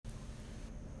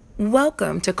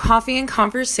Welcome to Coffee and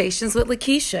Conversations with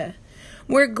Lakeisha.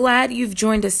 We're glad you've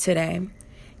joined us today.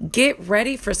 Get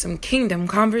ready for some kingdom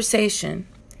conversation.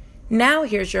 Now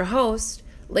here's your host,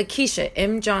 Lakeisha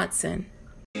M. Johnson.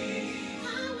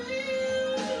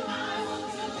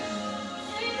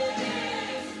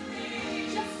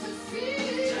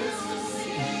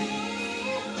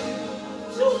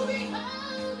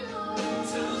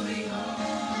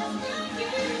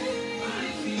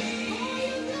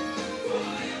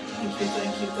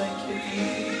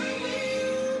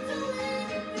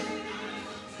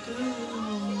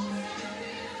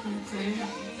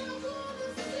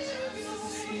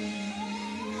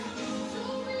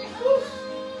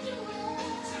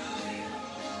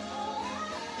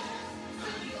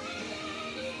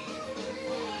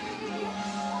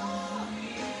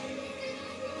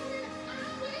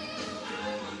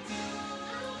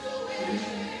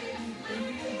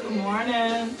 Good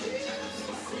morning.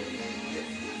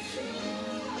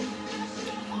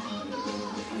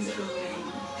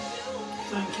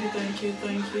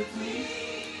 Thank you.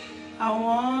 I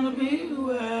want to be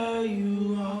where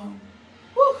you are.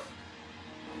 Woo!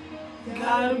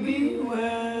 Gotta be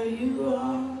where you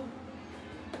are.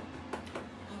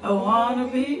 I want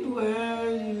to be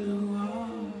where you are.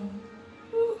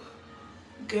 Woo!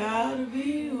 Gotta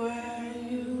be where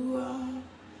you are.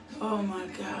 Oh my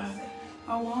God.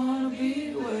 I want to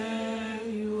be where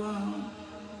you are.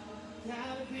 Yeah.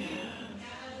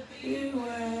 Be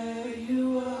where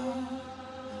you are.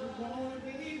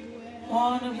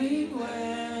 Wanna be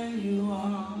where you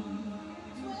are.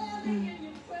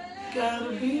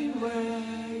 Gotta be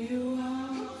where you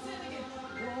are.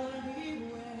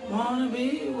 Wanna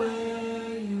be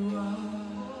where you are.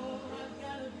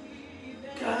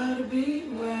 Gotta be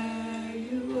where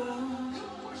you are.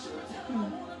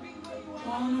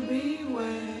 Wanna be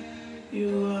where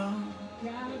you are.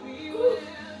 Gotta be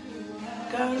where you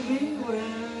are. Gotta be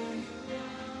where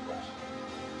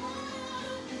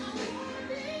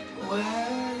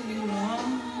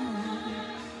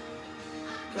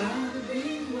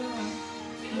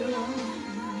you are.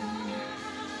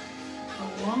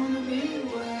 I wanna be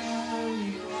where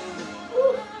you are.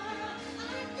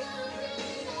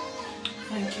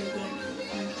 Thank you.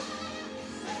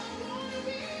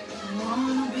 I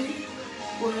wanna be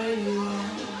where you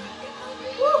are.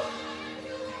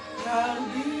 Gotta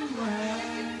be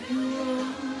where you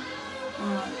are. Oh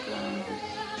my God.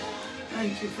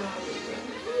 Thank you, Father.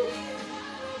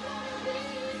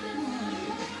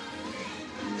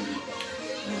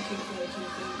 Thank you.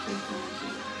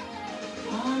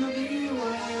 Wanna be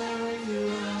where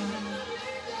you are.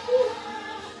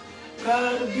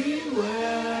 Gotta be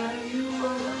where you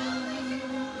are.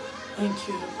 Thank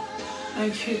you.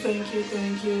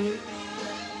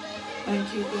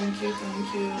 Thank you.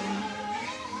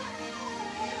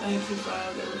 Thank you,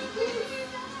 Father.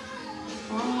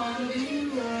 Wanna be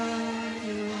where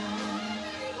you are.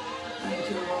 Thank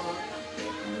you, Lord.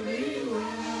 Wanna be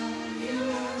where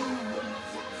you are.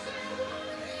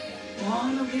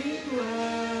 Wanna be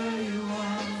where you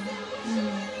are.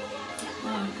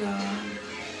 My God.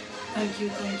 Thank you.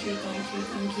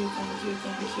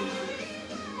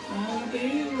 Wanna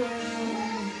be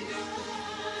where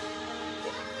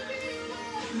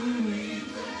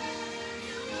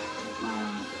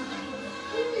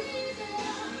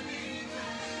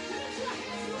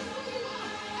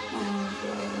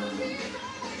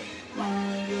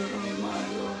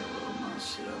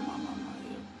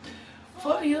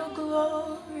for your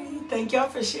glory. Thank y'all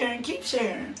for sharing. Keep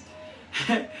sharing.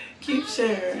 Keep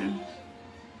sharing.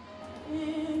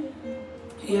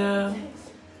 Yeah.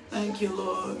 Thank you,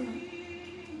 Lord.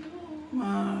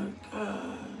 My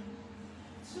God.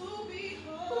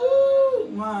 Ooh,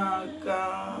 my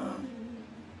God.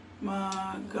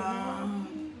 My God.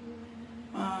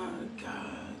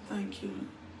 Thank you.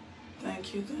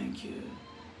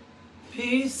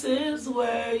 Peace is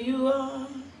where you are.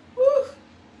 Woo.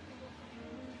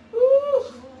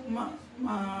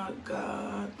 My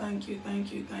God. Thank you.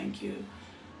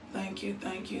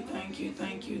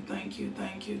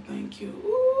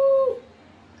 Woo.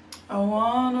 I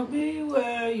wanna be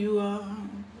where you are.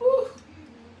 Woo.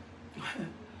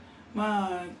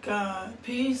 My God.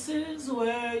 Peace is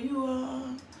where you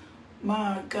are.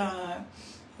 My God.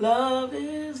 Love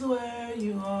is where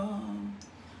you are.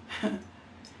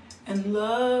 And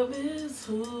love is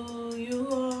who you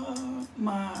are.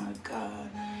 My God.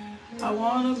 I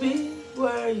want to be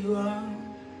where you are.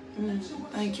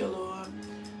 Thank you, Lord.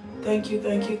 Thank you.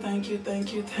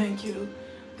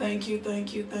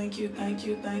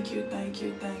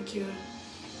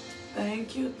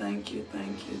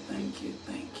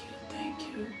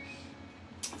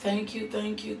 Thank you,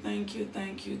 thank you, thank you,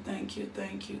 thank you, thank you,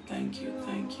 thank you, thank you,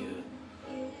 thank you.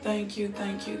 Thank you,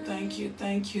 thank you, thank you,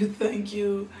 thank you, thank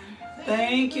you.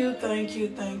 Thank you, thank you,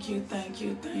 thank you, thank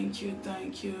you, thank you,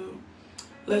 thank you.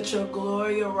 Let your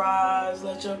glory arise.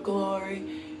 Let your glory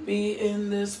be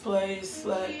in this place.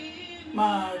 Let,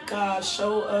 my God,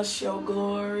 show us your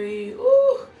glory.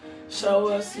 Ooh, show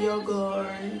us your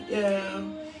glory. Yeah.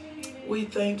 We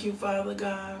thank you, Father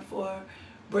God, for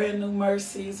brand new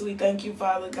mercies. We thank you,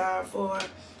 Father God, for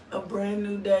a brand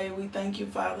new day. We thank you,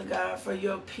 Father God, for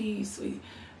your peace. We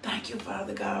thank you,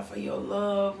 Father God, for your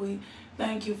love. We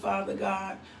thank you, Father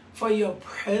God, for your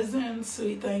presence.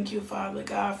 We thank you, Father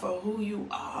God, for who you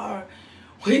are.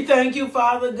 We thank you,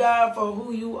 Father God, for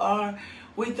who you are.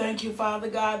 We thank you, Father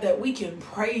God, that we can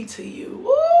pray to you.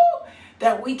 Woo!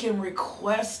 That we can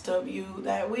request of you,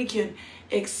 that we can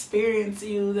experience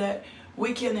you, that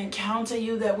we can encounter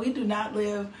you, that we do not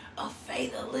live a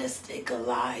fatalistic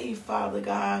life, Father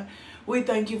God. We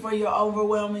thank you for your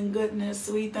overwhelming goodness.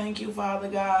 We thank you, Father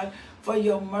God, for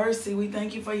your mercy. We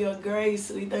thank you for your grace.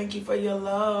 We thank you for your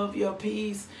love, your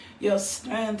peace, your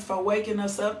strength, for waking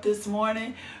us up this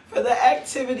morning, for the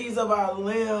activities of our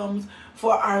limbs,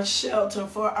 for our shelter,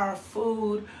 for our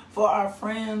food, for our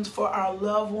friends, for our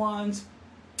loved ones,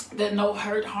 that no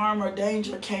hurt, harm, or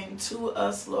danger came to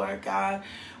us, Lord God.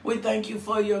 We thank you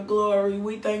for your glory.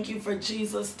 We thank you for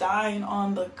Jesus dying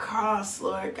on the cross,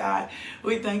 Lord God.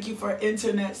 We thank you for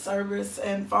internet service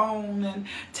and phones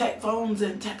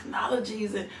and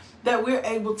technologies, and that we're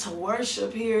able to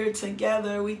worship here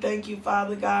together. We thank you,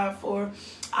 Father God, for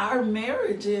our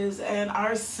marriages and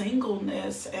our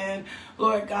singleness, and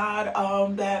Lord God,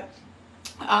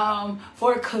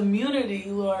 for community,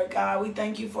 Lord God. We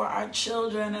thank you for our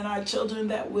children and our children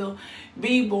that will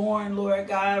be born, Lord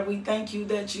God. We thank you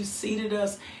that you seated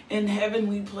us in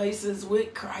heavenly places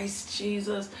with Christ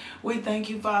Jesus. We thank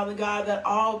you, Father God, that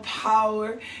all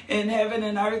power in heaven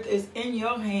and earth is in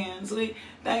your hands. We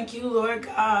thank you, Lord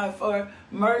God, for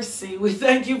mercy. We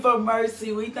thank you for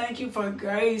mercy. We thank you for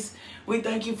grace. We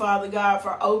thank you, Father God,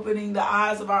 for opening the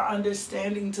eyes of our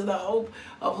understanding to the hope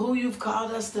of who you've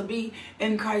called us to be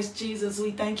in Christ Jesus.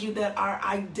 We thank you that our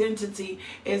identity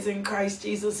is in Christ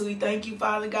Jesus. We thank you,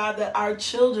 Father God, that our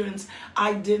children's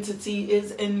identity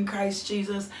is in Christ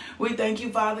Jesus. We thank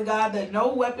you, Father God, that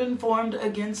no weapon formed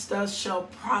against us shall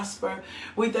prosper.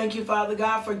 We thank you, Father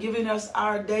God, for giving us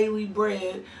our daily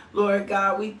bread, Lord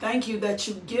God. We thank you that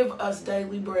you give us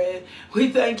daily bread. We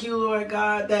thank you, Lord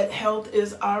God, that health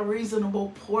is our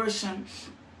reasonable portion.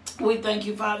 We thank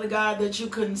you, Father God, that you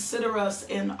consider us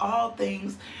in all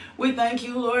things. We thank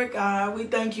you, Lord God. We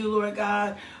thank you, Lord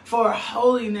God, for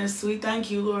holiness. We thank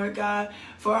you, Lord God,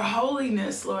 for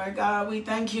holiness, Lord God. We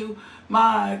thank you,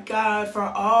 my God, for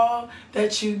all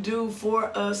that you do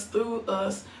for us, through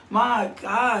us, my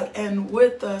God, and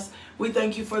with us. We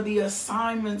thank you for the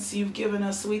assignments you've given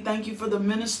us. We thank you for the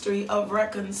ministry of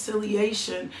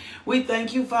reconciliation. We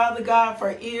thank you, Father God,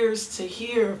 for ears to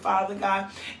hear, Father God,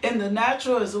 in the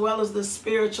natural as well as the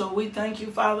spiritual. We thank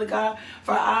you, Father God,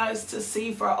 for eyes to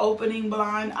see, for opening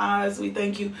blind eyes. We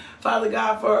thank you, Father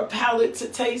God, for a palate to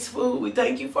taste food. We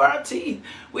thank you for our teeth.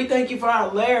 We thank you for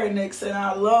our larynx and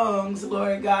our lungs,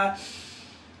 Lord God,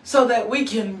 so that we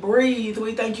can breathe.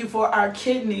 We thank you for our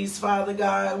kidneys, Father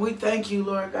God. We thank you,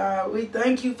 Lord God. We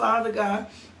thank you, Father God.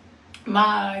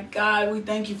 My God, we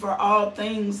thank you for all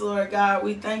things, Lord God.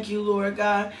 We thank you, Lord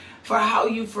God, for how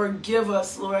you forgive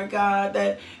us, Lord God,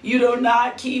 that you do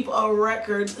not keep a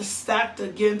record stacked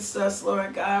against us,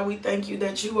 Lord God. We thank you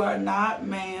that you are not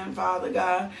man, Father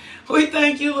God. We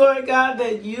thank you, Lord God,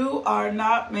 that you are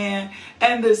not man.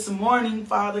 And this morning,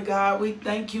 Father God, we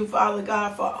thank you, Father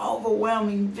God, for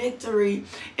overwhelming victory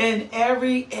in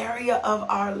every area of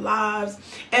our lives.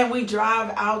 And we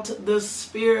drive out the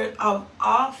spirit of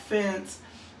offense,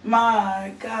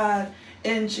 my God,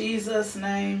 in Jesus'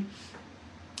 name.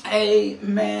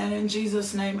 Amen. In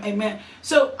Jesus' name, amen.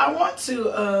 So I want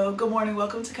to, good morning.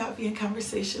 Welcome to Coffee and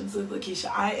Conversations with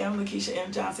Lakeisha. I am Lakeisha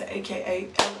M. Johnson, aka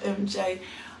LMJ.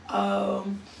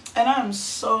 And I'm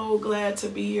so glad to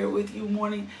be here with you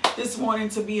this morning,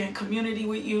 to be in community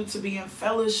with you, to be in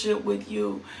fellowship with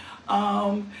you,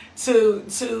 to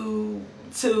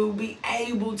be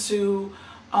able to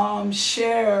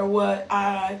share what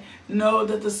I know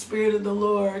that the Spirit of the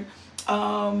Lord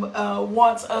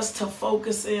wants us to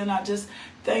focus in. I just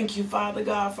thank you, Father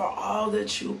God, for all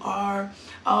that you are.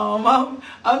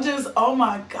 I'm just, oh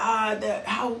my God,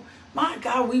 my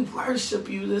God, we worship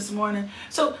you this morning.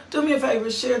 So do me a favor,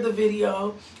 share the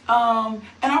video. And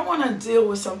I want to deal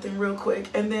with something real quick,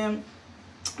 and then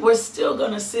we're still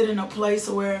going to sit in a place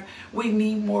where we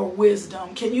need more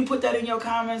wisdom. Can you put that in your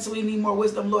comments? We need more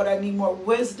wisdom. Lord, I need more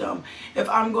wisdom if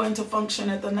I'm going to function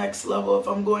at the next level, if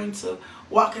I'm going to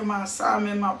walk in my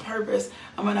assignment, my purpose.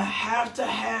 I'm going to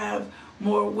have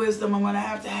more wisdom. I'm going to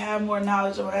have more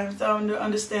knowledge. I'm going to have to have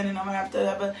understanding. I'm going to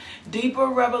have a deeper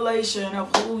revelation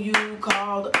of who you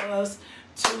called us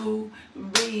to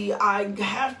be. I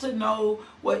have to know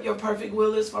what your perfect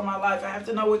will is for my life. I have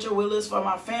to know what your will is for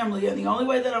my family. And the only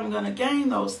way that I'm going to gain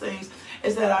those things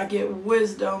is that I get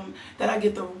wisdom, that I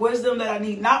get the wisdom that I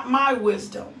need. Not my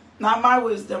wisdom. Not my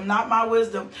wisdom, not my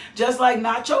wisdom. Just like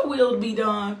not your will to be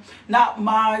done, not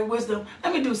my wisdom.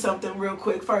 Let me do something real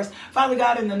quick first. Father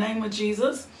God, in the name of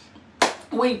Jesus,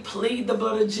 we plead the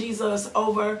blood of Jesus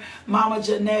over Mama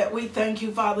Jeanette. We thank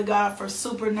you, Father God, for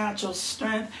supernatural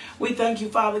strength. We thank you,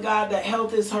 Father God, that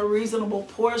health is her reasonable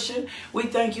portion. We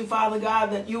thank you, Father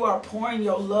God, that you are pouring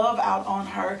your love out on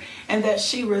her and that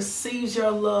she receives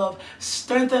your love.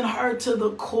 Strengthen her to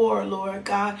the core, Lord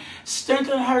God.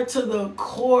 Strengthen her to the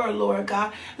core, Lord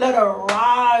God. Let her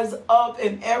rise up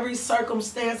in every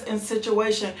circumstance and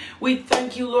situation. We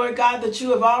thank you, Lord God, that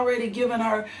you have already given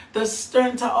her the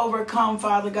strength to overcome,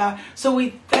 Father God. So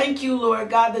we thank you, Lord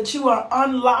God, that you are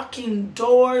unlocking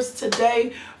doors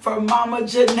today for Mama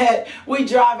Jeanette. We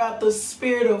drive out the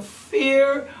spirit of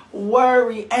fear,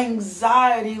 worry,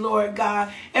 anxiety, Lord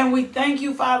God. And we thank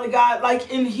you, Father God,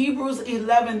 like in Hebrews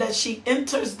 11, that she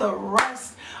enters the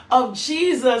rest of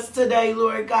Jesus today,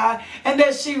 Lord God, and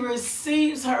that she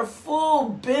receives her full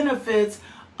benefits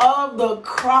of the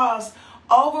cross.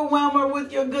 Overwhelm her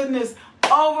with your goodness.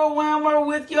 Overwhelm her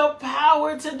with your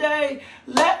power today.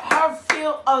 Let her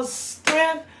feel a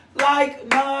strength like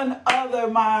none other,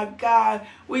 my God.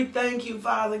 We thank you,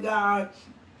 Father God.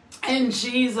 In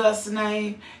Jesus'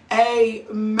 name,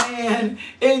 amen.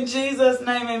 In Jesus'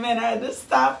 name, amen. I had to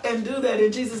stop and do that.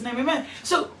 In Jesus' name, amen.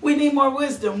 So we need more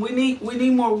wisdom. We need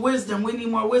more wisdom. We need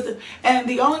more wisdom. And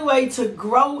the only way to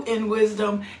grow in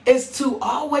wisdom is to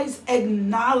always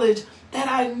acknowledge that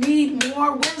I need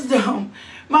more wisdom.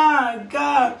 My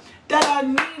God, that I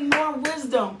need more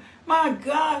wisdom. My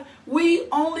God, we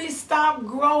only stop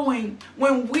growing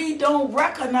when we don't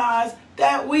recognize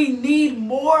that we need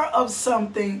more of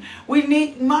something. We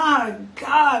need, my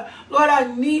God, Lord,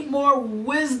 I need more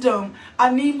wisdom.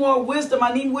 I need more wisdom.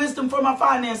 I need wisdom for my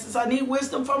finances. I need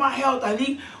wisdom for my health. I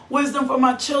need wisdom for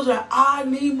my children. I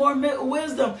need more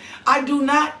wisdom. I do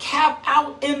not cap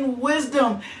out in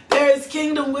wisdom. There is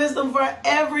kingdom wisdom for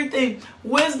everything.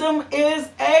 Wisdom is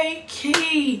a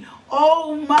key.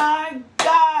 Oh my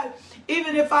God.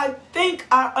 Even if I think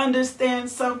I understand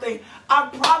something, I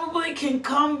probably can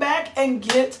come back and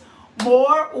get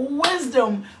more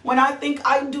wisdom. When I think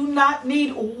I do not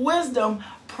need wisdom,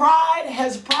 pride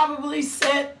has probably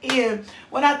set in.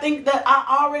 When I think that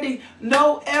I already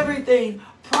know everything,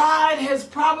 pride is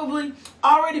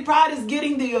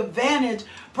getting the advantage.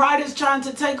 Pride is trying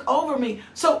to take over me.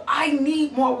 So I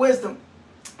need more wisdom.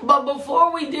 But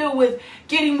before we deal with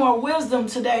getting more wisdom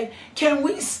today, can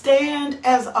we stand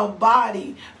as a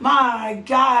body, my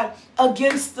God,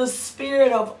 against the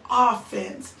spirit of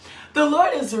offense? The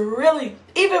Lord is really,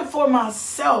 even for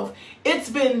myself, it's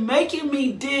been making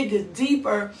me dig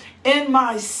deeper in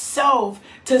myself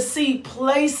to see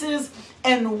places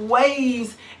and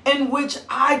ways in which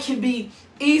I can be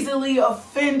easily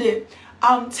offended.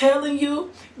 I'm telling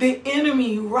you, the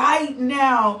enemy right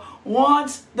now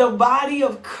wants the body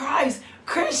of Christ,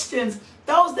 Christians,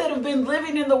 those that have been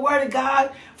living in the Word of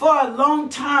God for a long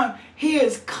time. He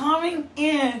is coming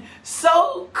in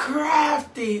so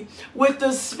crafty with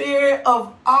the spirit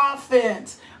of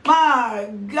offense.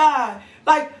 My God,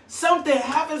 like something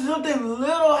happens, something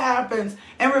little happens.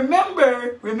 And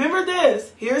remember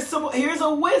this. Here's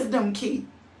a wisdom key.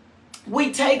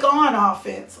 We take on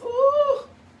offense. Ooh.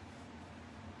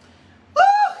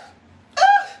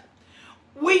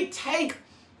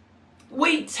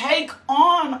 We take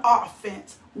on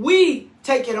offense. We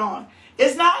take it on.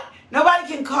 It's not, nobody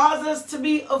can cause us to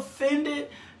be offended.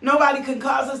 Nobody can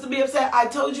cause us to be upset. I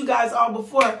told you guys all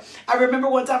before. I remember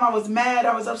one time I was mad.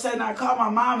 I was upset and I called my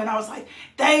mom and I was like,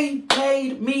 they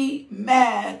made me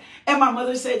mad. And my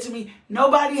mother said to me,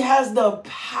 nobody has the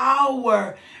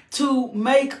power to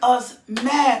make us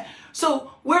mad.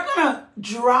 So we're going to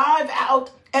drive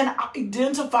out and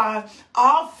identify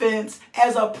offense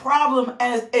as a problem,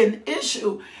 as an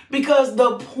issue, because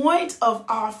the point of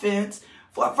offense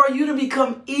for you to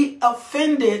become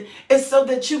offended is so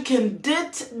that you can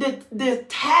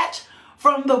detach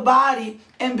from the body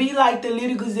and be like the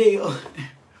little gazelle.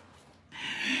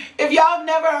 If y'all have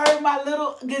never heard my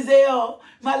little gazelle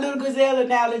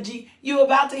analogy, you're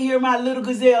about to hear my little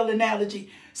gazelle analogy.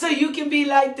 So you can be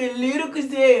like the little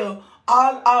gazelle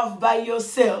all off by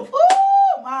yourself.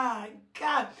 Oh my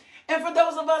God. And for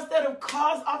those of us that have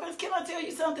caused offense, can I tell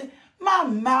you something? My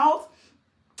mouth,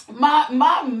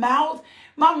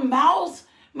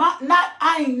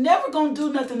 I ain't never gonna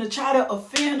do nothing to try to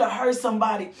offend or hurt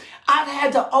somebody. I've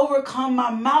had to overcome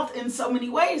my mouth in so many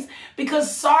ways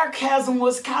because sarcasm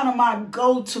was kind of my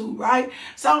go-to, right?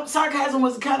 So sarcasm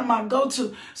was kind of my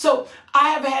go-to. So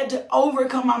I have had to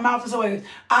overcome my mouth in so many ways.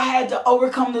 I had to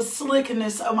overcome the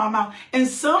slickness of my mouth. And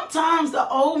sometimes the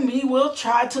old me will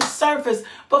try to surface.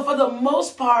 But for the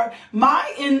most part, my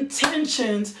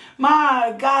intentions,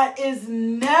 my God, is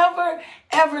never,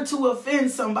 ever to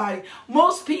offend somebody.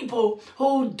 Most people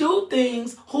who do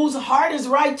things, whose heart is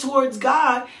right towards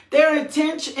God, their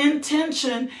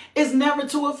intention is never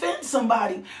to offend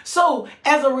somebody. So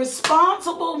as a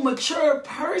responsible, mature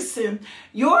person,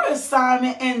 your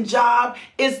assignment and job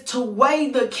is to weigh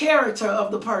the character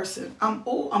of the person. I'm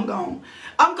gone.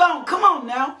 Come on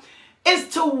now.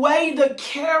 It's to weigh the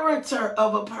character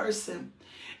of a person.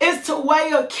 It's to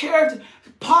weigh a character.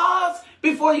 Pause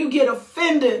before you get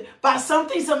offended by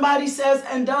something somebody says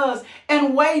and does,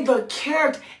 and weigh the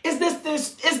character. Is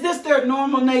this their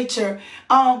normal nature?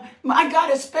 My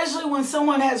God, especially when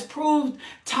someone has proved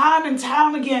time and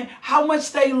time again how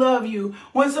much they love you.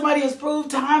 When somebody has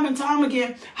proved time and time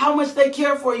again how much they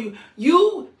care for you.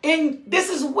 This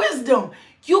is wisdom.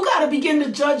 You got to begin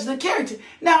to judge the character.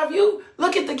 Now, if you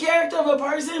look at the character of a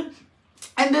person,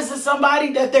 and this is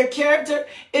somebody that their character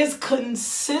is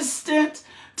consistent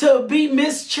to be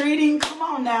mistreating, come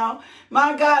on now.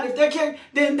 My God, if they're character,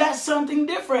 then that's something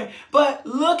different. But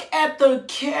look at the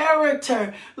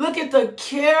character. Look at the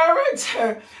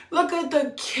character. Look at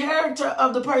the character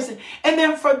of the person. And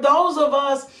then for those of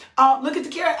us, look at the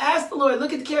character. Ask the Lord,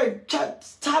 look at the character.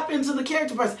 Tap into the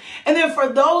character person. And then for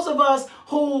those of us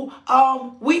who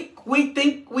we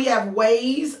think we have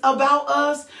ways about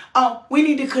us, we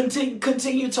need to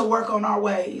continue to work on our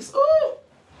ways. Ooh.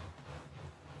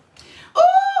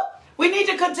 We need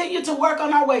to continue to work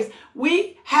on our ways.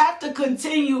 We have to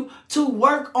continue to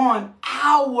work on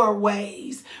our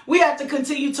ways. We have to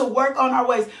continue to work on our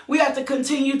ways. We have to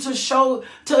continue to show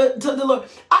to the Lord.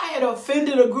 I had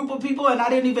offended a group of people and I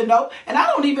didn't even know. And I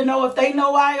don't even know if they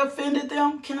know I offended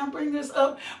them. Can I bring this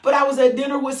up? But I was at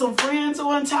dinner with some friends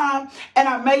one time and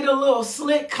I made a little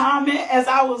slick comment as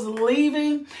I was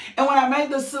leaving. And when I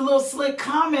made this little slick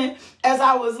comment as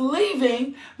I was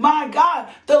leaving, my God,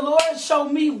 the Lord showed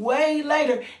me way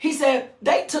later. He said,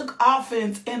 they took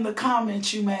offense in the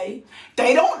comments you made.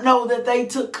 They don't know that they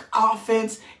took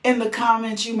offense in the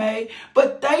comments you made,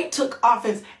 but they took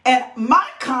offense. And my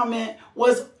comment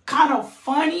was kind of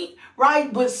funny,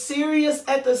 right, but serious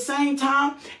at the same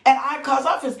time, and I caused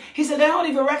offense. He said they don't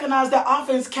even recognize that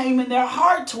offense came in their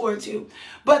heart towards you,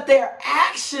 but their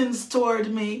actions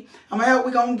toward me,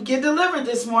 we're going to get delivered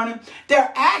this morning,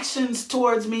 their actions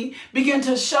towards me begin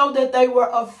to show that they were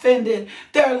offended,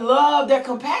 their love, their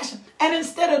compassion. And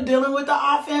instead of dealing with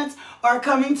the offense or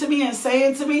coming to me and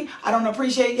saying to me, I don't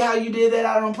appreciate how you did that,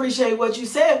 I don't appreciate what you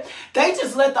said, they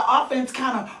just let the offense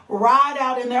kind of ride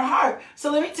out in their heart.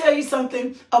 So let me tell you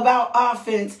something about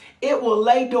offense. It will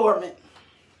lay dormant.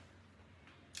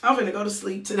 I'm going to go to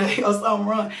sleep today or something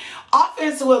wrong.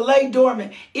 Offense will lay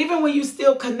dormant. Even when you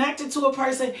still connected to a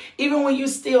person, even when you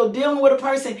still dealing with a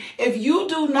person, if you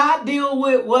do not deal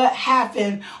with what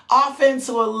happened, offense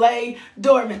will lay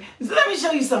dormant. Let me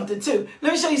show you something too.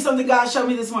 Let me show you something God showed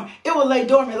me this morning. It will lay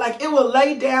dormant. Like it will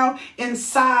lay down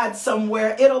inside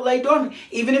somewhere. It'll lay dormant.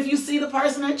 Even if you see the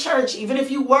person at church, even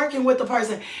if you working with the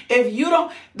person, if you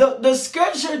don't, the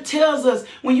scripture tells us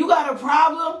when you got a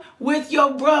problem with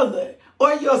your brother,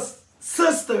 or your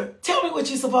sister, tell me what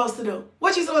you're supposed to do.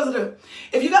 What you supposed to do?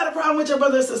 If you got a problem with your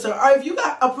brother or sister, or if you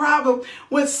got a problem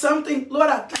with something, Lord,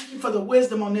 I thank you for the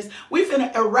wisdom on this. We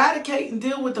finna eradicate and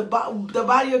deal with the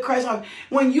body of Christ.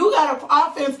 When you got an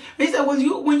offense, he said, when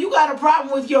you got a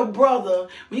problem with your brother,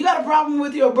 when you got a problem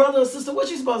with your brother or sister,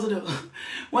 what you supposed to do?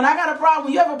 When I got a problem,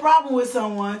 when you have a problem with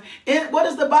someone, what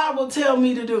does the Bible tell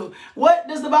me to do? What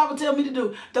does the Bible tell me to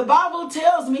do? The Bible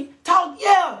tells me,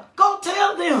 go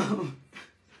tell them.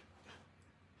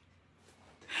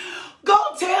 Go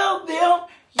tell them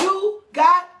you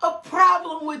got a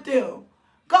problem with them.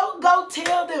 Go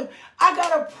tell them, I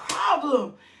got a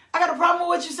problem. I got a problem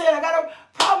with what you said. I got a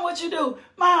problem with what you do.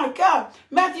 My God.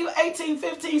 Matthew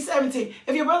 18:15-17.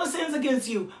 If your brother sins against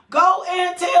you, go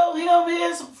and tell him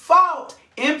his fault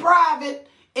in private,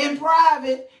 in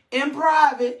private, in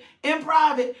private, in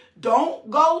private. Don't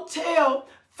go tell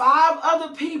 5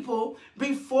 other people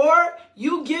before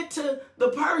you get to the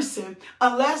person,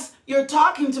 unless you're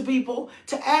talking to people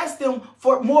to ask them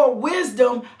for more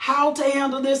wisdom how to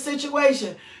handle this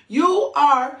situation. You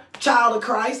are child of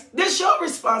Christ. This is your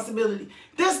responsibility.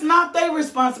 This is not their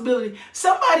responsibility.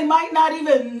 Somebody might not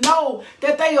even know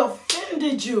that they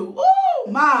offended you. Oh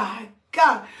my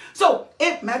God. So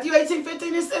if Matthew 18,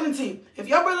 15, and 17, if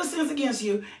your brother sins against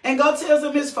you and go tells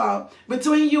him his fault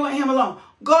between you and him alone,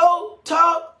 go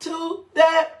talk to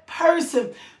that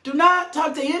person. Do not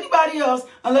talk to anybody else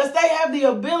unless they have the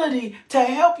ability to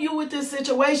help you with this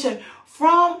situation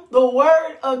from the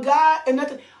word of God. And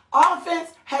nothing. Offense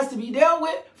has to be dealt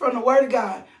with from the word of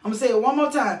God. I'm going to say it one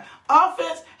more time.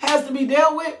 Offense has to be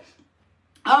dealt with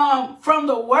from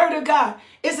the word of God.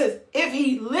 It says, if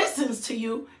he listens to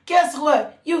you, guess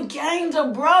what? You gained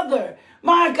a brother.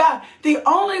 My God, the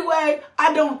only way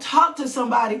I don't talk to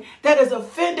somebody that has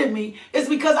offended me is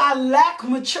because I lack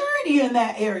maturity in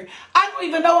that area. I don't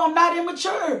even know I'm not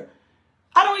immature.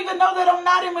 I don't even know that I'm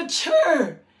not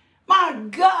immature. My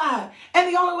God.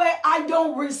 And the only way I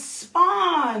don't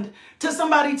respond to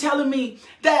somebody telling me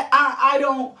that I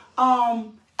don't,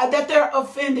 that they're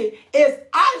offended is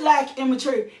I lack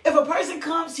immaturity. If a person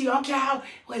comes to you, I don't care how,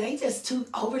 well, they just too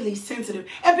overly sensitive.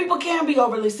 And people can be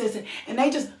overly sensitive. And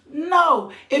they just,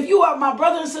 no. If you are my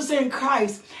brother and sister in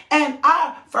Christ, and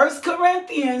 1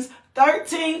 Corinthians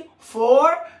 13,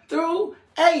 4 through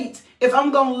 8. If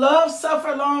I'm going to love,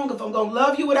 suffer long, if I'm going to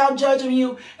love you without judging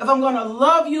you, if I'm going to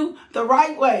love you the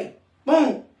right way,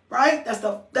 boom, right?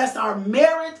 That's our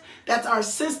merit. That's our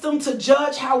system to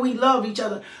judge how we love each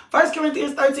other. 1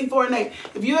 Corinthians 13, 4 and 8.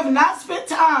 If you have not spent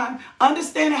time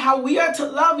understanding how we are to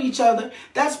love each other,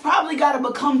 that's probably got to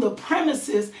become the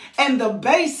premises and the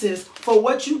basis for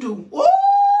what you do. Woo!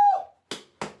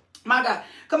 My God.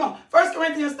 Come on. 1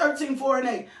 Corinthians 13, 4 and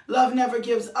 8. Love never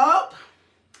gives up.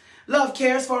 Love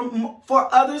cares for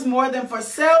others more than for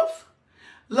self.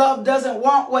 Love doesn't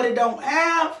want what it don't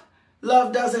have.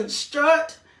 Love doesn't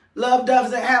strut. Love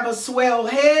doesn't have a swell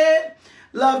head.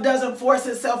 Love doesn't force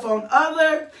itself on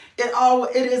other.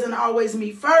 It isn't always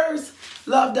me first.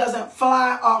 Love doesn't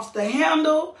fly off the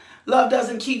handle. Love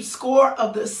doesn't keep score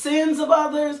of the sins of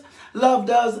others. Love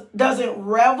doesn't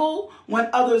revel when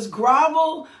others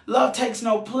grovel. Love takes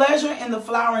no pleasure in the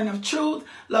flowering of truth.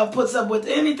 Love puts up with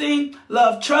anything.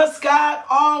 Love trusts God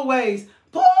always.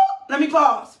 Let me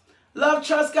pause. Love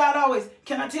trusts God always.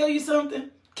 Can I tell you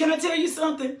something? Can I tell you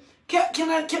something? Can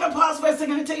I pause for a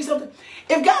second and tell you something?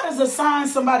 If God has assigned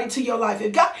somebody to your life,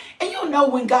 if God, and you know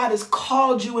when God has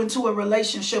called you into a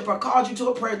relationship or called you to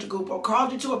a prayer group or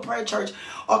called you to a prayer church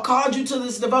or called you to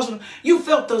this devotional, you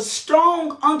felt the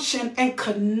strong unction and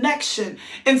connection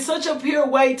in such a pure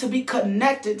way to be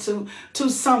connected to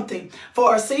something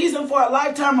for a season, for a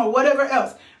lifetime, or whatever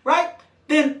else, right?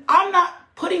 Then I'm not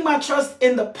putting my trust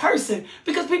in the person,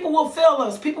 because people will fail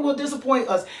us. People will disappoint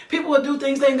us. People will do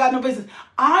things they ain't got no business.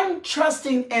 I'm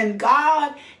trusting in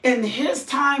God, in his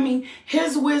timing,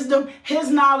 his wisdom, his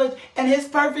knowledge, and his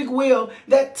perfect will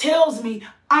that tells me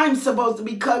I'm supposed to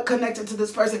be connected to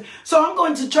this person. So I'm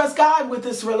going to trust God with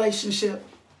this relationship.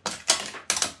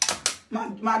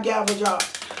 My gavel drop.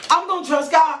 I'm going to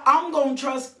trust God. I'm going to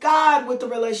trust God with the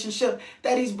relationship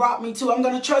that he's brought me to. I'm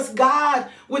going to trust God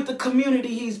with the community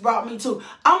he's brought me to.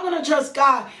 I'm going to trust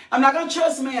God. I'm not going to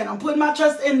trust man. I'm putting my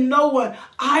trust in no one.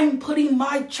 I'm putting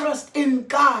my trust in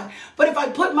God. But if I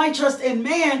put my trust in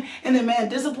man and then man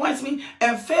disappoints me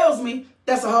and fails me,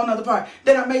 that's a whole nother part.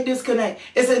 Then I may disconnect.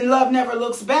 It said love never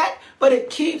looks back, but it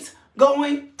keeps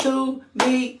going to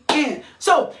the end.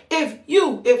 So if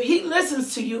he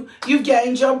listens to you, you've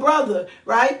gained your brother,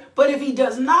 right? But if he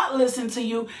does not listen to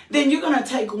you, then you're going to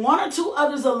take 1 or 2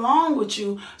 others along with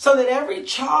you so that every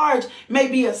charge may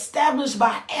be established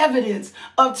by evidence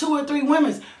of 2 or 3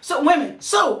 women.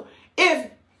 So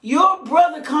if your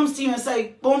brother comes to you and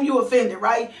say, boom, you offended,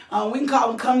 right? We can call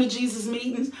them come to Jesus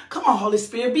meetings. Come on, Holy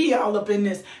Spirit, be all up in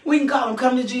this. We can call them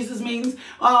come to Jesus meetings.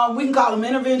 We can call them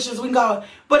interventions. We can call it.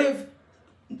 But if,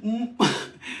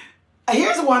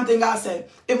 here's one thing I say.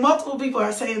 If multiple people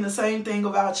are saying the same thing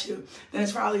about you, then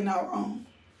it's probably not wrong.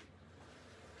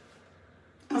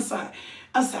 I'm sorry.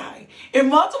 If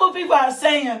multiple people are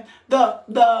saying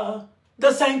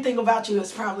the same thing about you,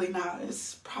 it's not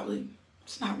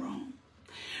wrong.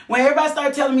 When everybody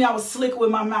started telling me I was slick with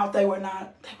my mouth, they were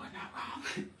not wrong.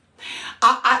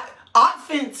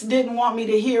 Offense didn't want me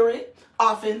to hear it.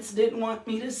 Offense didn't want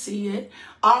me to see it.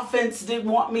 Offense didn't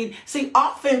want me. See,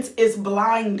 offense is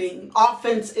blinding.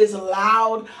 Offense is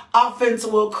loud. Offense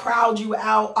will crowd you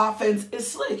out. Offense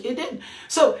is slick. It didn't.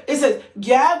 So it says,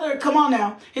 gather, come on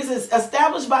now. It says,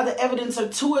 established by the evidence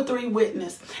of 2 or 3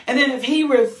 witnesses. And then if he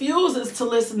refuses to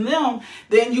listen to them,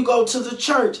 then you go to the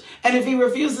church. And if he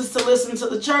refuses to listen to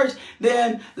the church,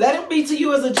 then let him be to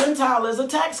you as a Gentile, as a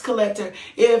tax collector.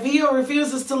 If he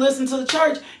refuses to listen to the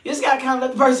church, you just got to kind of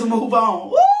let the person move on.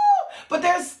 Woo! But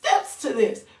there's steps to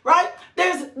this, right?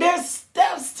 There's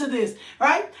steps to this,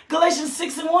 right? Galatians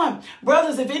 6:1.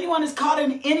 Brothers, if anyone is caught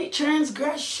in any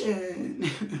transgression,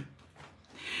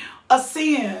 a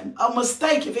sin, a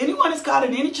mistake, if anyone is caught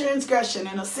in any transgression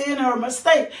and a sin or a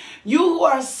mistake, you who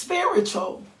are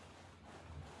spiritual.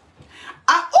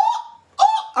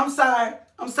 I'm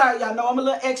sorry, y'all know I'm a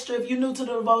little extra. If you're new to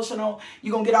the devotional,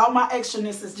 you're going to get all my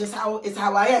extraness. It's just how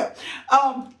I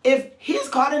am. If he's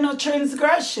caught in a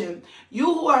transgression, you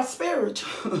who are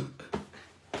spiritual.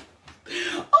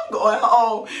 I'm going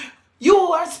home. You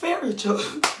who are spiritual.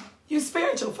 You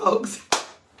spiritual folks.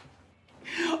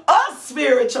 Us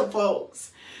spiritual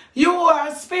folks. You who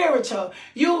are spiritual.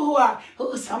 You who are,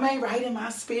 some ain't right in my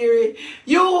spirit.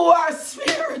 You who are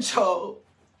spiritual.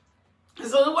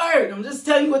 So the word, I'm just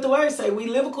telling you what the word say. We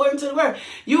live according to the word.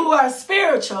 You who are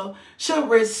spiritual should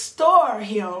restore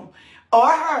him or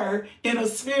her in a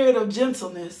spirit of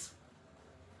gentleness.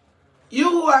 You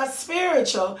who are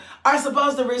spiritual are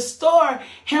supposed to restore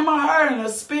him or her in a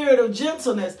spirit of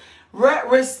gentleness.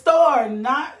 Restore,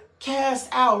 not cast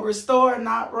out. Restore,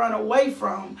 not run away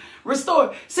from.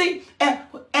 Restore. See, and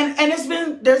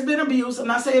there's been abuse. I'm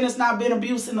not saying it's not been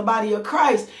abuse in the body of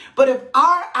Christ, but if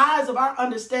our eyes of our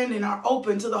understanding are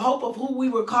open to the hope of who we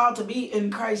were called to be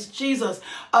in Christ Jesus,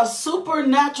 a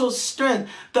supernatural strength,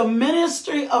 the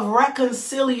ministry of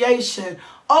reconciliation,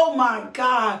 oh my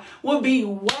God, will be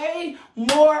way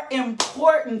more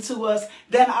important to us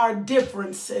than our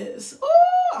differences.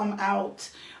 Ooh, I'm out.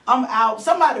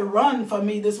 Somebody run for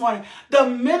me this morning. The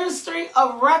ministry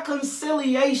of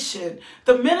reconciliation.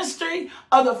 The ministry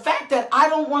of the fact that I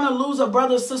don't want to lose a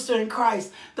brother or sister in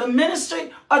Christ. The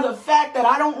ministry of the fact that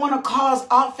I don't want to cause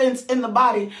offense in the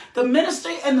body. The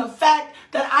ministry and the fact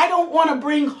that I don't want to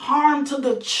bring harm to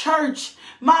the church.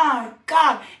 My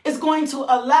God, is going to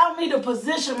allow me to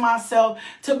position myself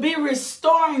to be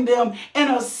restoring them in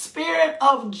a spirit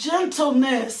of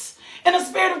gentleness. In a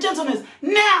spirit of gentleness.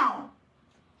 Now,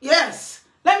 yes,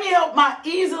 let me help my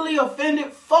easily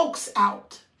offended folks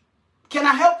out. Can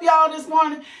I help y'all this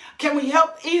morning? Can we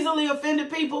help easily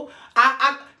offended people?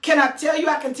 Can I tell you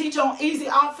I can teach on easy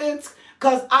offense?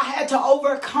 Because I had to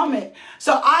overcome it.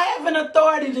 So I have an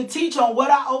authority to teach on what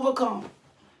I overcome.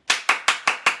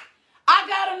 I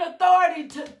got an authority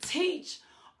to teach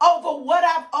over what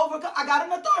I've overcome. I got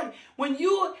an authority. When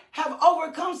you have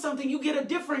overcome something, you get a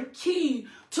different key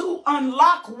to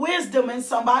unlock wisdom in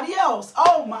somebody else.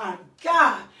 Oh my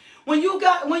God. When you've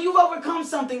overcome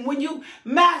something, when you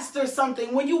master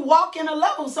something, when you walk in a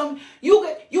level,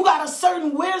 you got a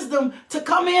certain wisdom to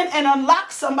come in and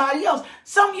unlock somebody else.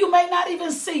 Some you may not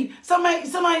even see. Somebody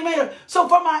may have. So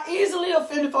for my easily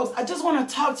offended folks, I just want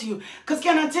to talk to you. Because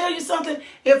can I tell you something?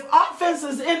 If offense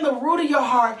is in the root of your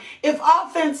heart, if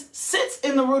offense sits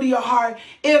in the root of your heart,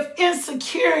 if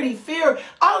insecurity, fear,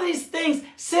 all these things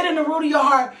sit in the root of your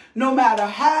heart, no matter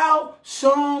how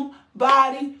somebody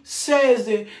says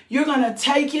it, you're going to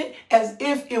take it as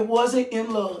if it wasn't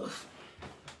in love.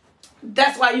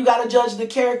 That's why you got to judge the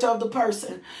character of the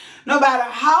person. No matter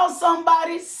how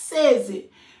somebody says it,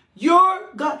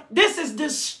 this is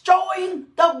destroying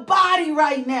the body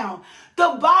right now.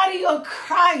 The body of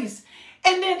Christ.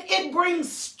 And then it brings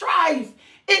strife.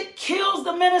 It kills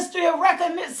the ministry of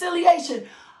reconciliation.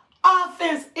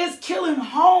 Offense is killing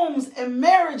homes and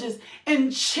marriages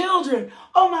and children.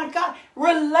 Oh my God,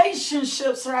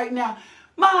 relationships right now.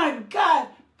 My God,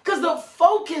 because the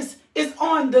focus is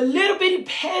on the little bitty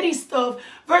petty stuff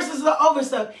versus the over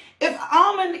stuff. If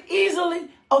I'm an easily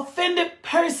offended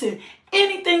person,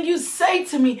 anything you say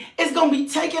to me is going to be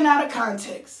taken out of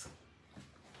context.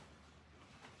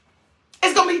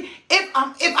 It's going to be, if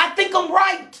I think I'm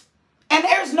right and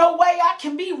there's no way I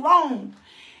can be wrong,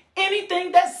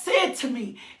 anything that's said to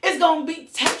me is going to be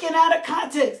taken out of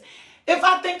context. If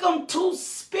I think I'm too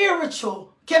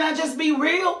spiritual, can I just be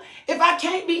real? If I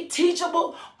can't be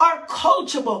teachable or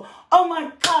coachable, oh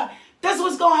my God, that's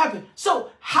what's going to happen. So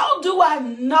how do I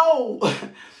know?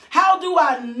 How do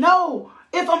I know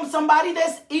if I'm somebody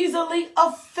that's easily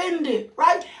offended,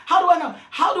 right? How do I know?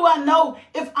 How do I know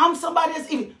if I'm somebody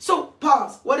that's even? So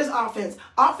pause. What is offense?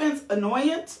 Offense,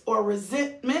 annoyance or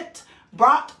resentment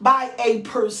brought by a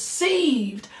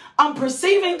perceived I'm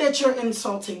perceiving that you're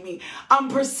insulting me. I'm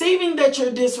perceiving that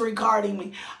you're disregarding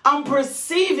me. I'm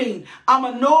perceiving, I'm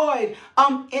annoyed,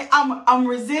 I'm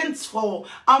resentful,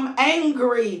 I'm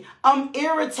angry, I'm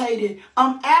irritated,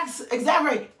 I'm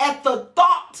exaggerated at the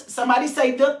thought. Somebody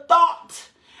say the thought.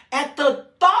 At the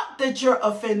thought that you're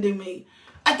offending me.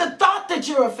 At the thought that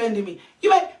you're offending me.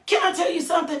 Can I tell you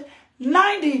something?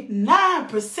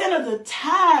 99% of the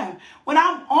time when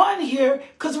I'm on here,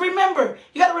 because remember,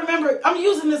 you got to remember, I'm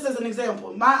using this as an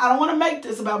example. I don't want to make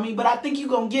this about me, but I think you're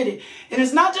going to get it. And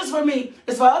it's not just for me.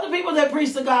 It's for other people that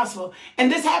preach the gospel.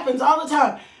 And this happens all the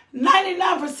time.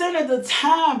 99% of the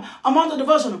time I'm on the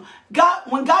devotional.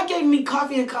 When God gave me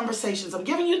Coffee and Conversations, I'm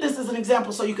giving you this as an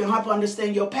example so you can help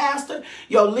understand your pastor,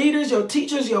 your leaders, your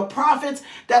teachers, your prophets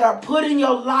that are put in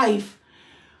your life.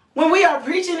 When we are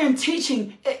preaching and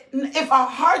teaching, if our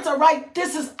hearts are right,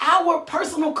 this is our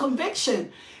personal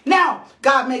conviction. Now,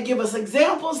 God may give us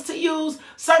examples to use,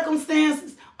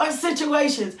 circumstances, or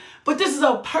situations, but this is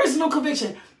a personal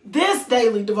conviction. This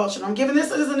daily devotional, I'm giving this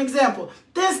as an example.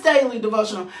 This daily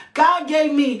devotional, God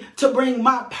gave me to bring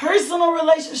my personal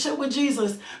relationship with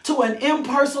Jesus to an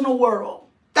impersonal world.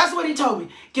 That's what he told me.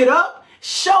 Get up,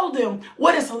 show them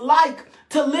what it's like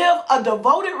to live a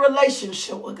devoted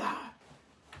relationship with God.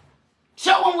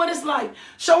 Show them what it's like.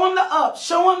 Show them the ups.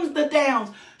 Show them the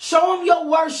downs. Show them your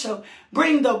worship.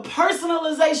 Bring the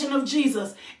personalization of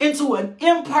Jesus into an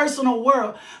impersonal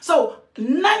world. So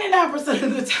 99%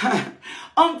 of the time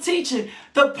I'm teaching,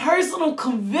 the personal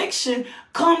conviction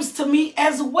comes to me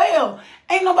as well.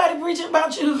 Ain't nobody preaching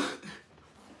about you.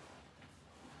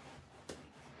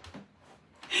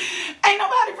 Ain't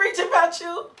nobody preaching about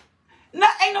you.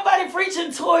 Ain't nobody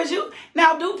preaching towards you.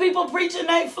 Now, do people preach in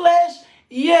their flesh?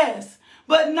 Yes.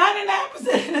 But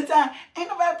 99% of the time, ain't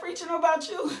nobody preaching about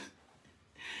you.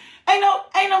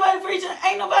 Ain't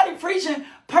nobody preaching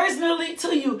personally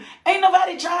to you. Ain't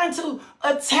nobody trying to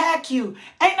attack you.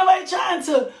 Ain't nobody trying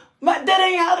to, that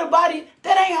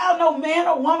ain't how no man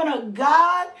or woman of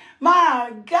God,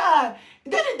 my God,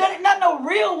 that ain't not no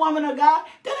real woman of God.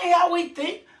 That ain't how we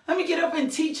think. Let me get up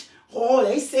and teach. Oh,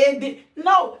 they said that.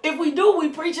 No, if we do, we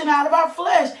preaching out of our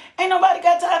flesh. Ain't nobody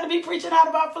got time to be preaching out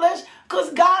of our flesh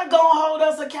because God gonna hold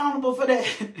us accountable for that.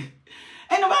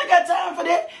 Ain't nobody got time for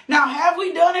that. Now, have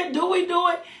we done it? Do we do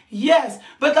it? Yes.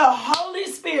 But the Holy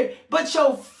Spirit, but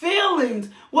your feelings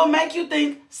will make you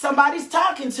think somebody's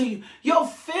talking to you. Your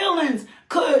feelings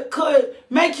could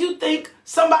make you think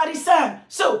somebody's saying.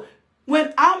 So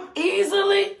when I'm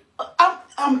easily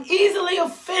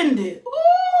offended.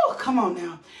 Ooh, come on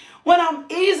now. When I'm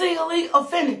easily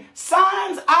offended,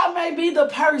 signs I may be the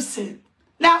person.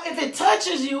 Now, if it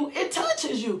touches you, it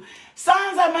touches you.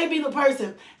 Signs I may be the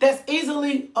person that's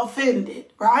easily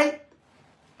offended, right?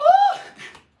 Ooh.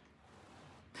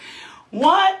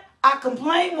 One, I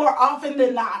complain more often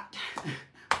than not.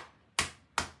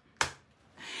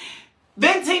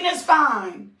 Venting is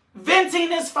fine.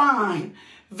 Venting is fine.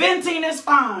 Venting is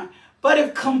fine. But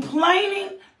if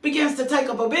complaining begins to take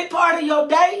up a big part of your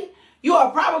day, you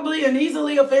are probably an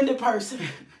easily offended person.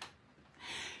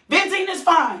 Venting is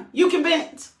fine. You can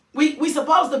vent. We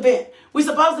supposed to vent. We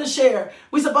supposed to share.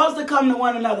 We supposed to come to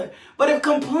one another. But if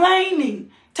complaining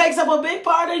takes up a big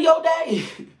part of your day,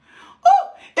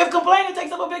 if complaining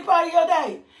takes up a big part of your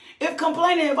day,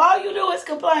 if all you do is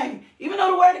complain, even though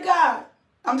the word of God,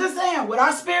 I'm just saying, with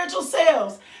our spiritual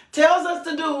selves, tells us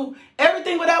to do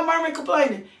everything without murmuring,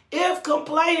 complaining. If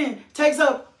complaining takes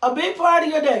up a big part of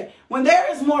your day, when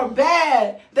there is more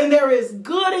bad than there is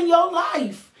good in your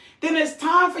life, then it's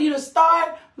time for you to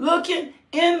start looking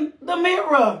in the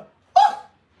mirror. Woo!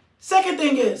 Second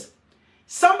thing is,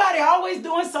 somebody always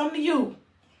doing something to you.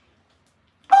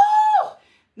 Oh,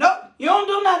 nope, you don't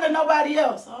do nothing to nobody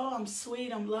else. Oh, I'm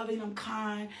sweet, I'm loving, I'm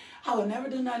kind. I would never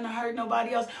do nothing to hurt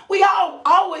nobody else. We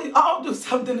all do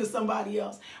something to somebody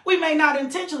else. We may not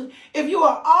intentionally. If you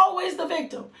are always the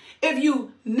victim, if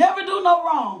you never do no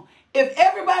wrong, if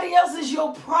everybody else is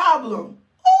your problem,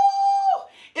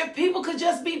 if people could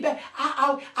just be bad,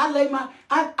 I lay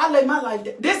my life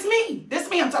down. This me.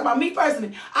 I'm talking about me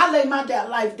personally. I lay my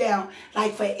life down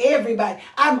like for everybody.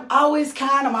 I'm always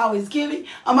kind. I'm always giving.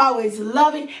 I'm always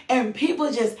loving. And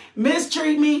people just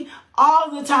mistreat me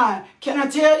all the time. Can I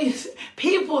tell you?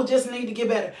 People just need to get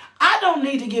better. I don't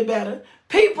need to get better.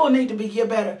 People need to get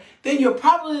better. Then you're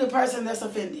probably the person that's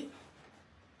offended.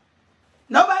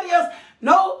 Nobody else.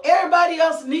 No, everybody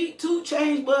else need to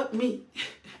change but me.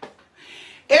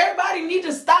 Everybody need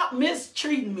to stop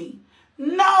mistreating me.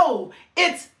 No,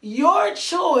 it's your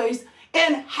choice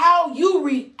in how you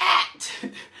react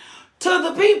to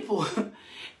the people.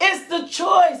 It's the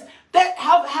choice that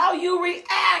how you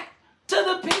react to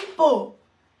the people.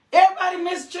 Everybody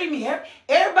mistreat me.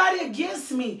 Everybody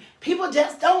against me. People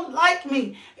just don't like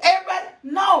me. Everybody,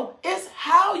 no, it's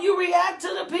how you react to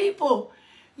the people.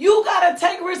 You got to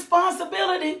take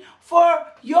responsibility for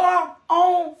your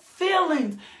own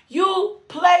feelings. You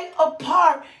play a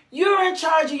part. You're in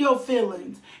charge of your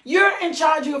feelings. You're in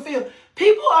charge of your feelings.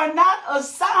 People are not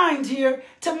assigned here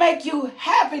to make you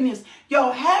happiness.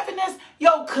 Your happiness,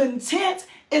 your content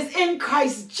is in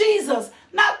Christ Jesus,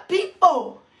 not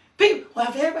people. Well,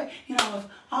 if everybody, if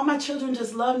all my children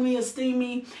just loved me, esteemed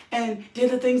me, and did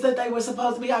the things that they were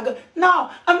supposed to be, no,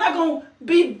 I'm not going to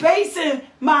be basing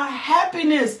my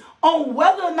happiness on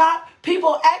whether or not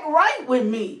people act right with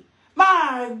me.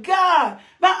 My God.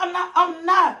 I'm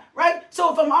not, right?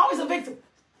 So if I'm always a victim,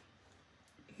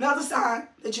 another sign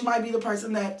that you might be the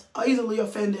person that's easily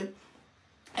offended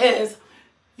is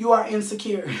you are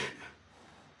insecure.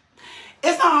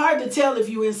 It's not hard to tell if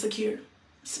you're insecure.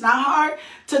 It's not hard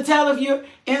to tell if you're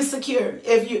insecure.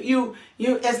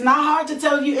 It's not hard to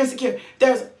tell if you're insecure.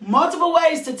 There's multiple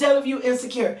ways to tell if you're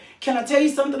insecure. Can I tell you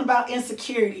something about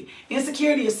insecurity?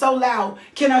 Insecurity is so loud.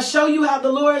 Can I show you how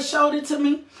the Lord showed it to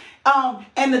me?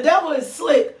 And the devil is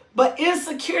slick, but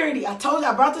insecurity, I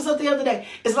brought this up the other day,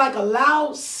 is like a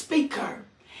loud speaker.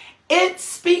 It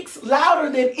speaks louder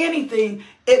than anything.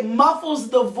 It muffles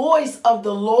the voice of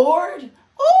the Lord.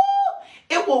 Ooh,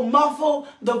 it will muffle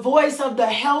the voice of the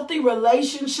healthy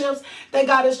relationships that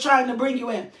God is trying to bring you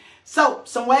in. So,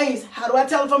 some ways. How do I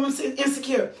tell if I'm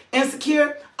insecure?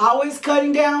 Insecure, always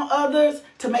cutting down others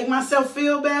to make myself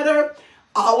feel better.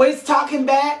 Always talking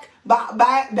bad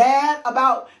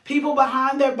about people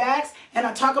behind their backs. And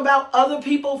I talk about other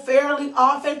people fairly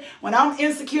often. When I'm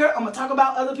insecure, I'm going to talk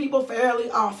about other people fairly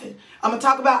often. I'm going to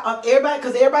talk about everybody,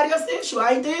 because everybody else is the issue.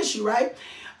 I ain't the issue, right?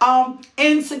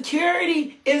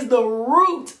 Insecurity is the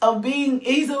root of being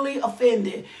easily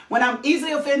offended. When I'm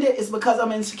easily offended, it's because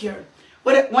I'm insecure.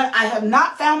 When I have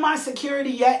not found my security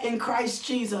yet in Christ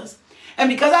Jesus, and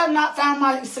because I have not found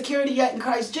my security yet in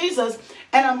Christ Jesus,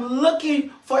 and I'm looking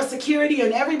for security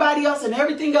in everybody else and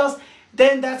everything else,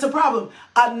 then that's a problem.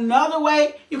 Another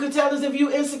way you can tell us if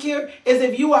you're insecure is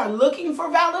if you are looking for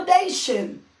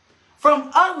validation from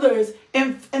others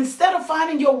instead of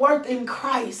finding your worth in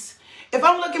Christ. If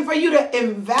I'm looking for you to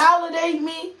invalidate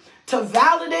me, to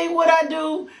validate what I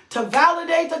do, to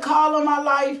validate the call of my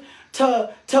life,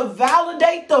 to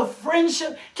validate the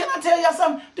friendship. Can I tell y'all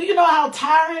something? Do you know how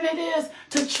tiring it is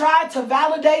to try to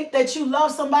validate that you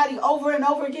love somebody over and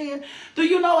over again? Do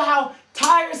you know how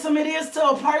tiresome it is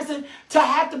to a person to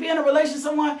have to be in a relationship with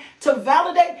someone to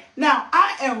validate? Now,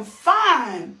 I am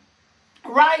fine,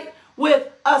 right, with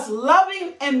us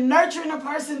loving and nurturing a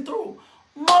person through.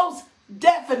 Most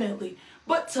definitely.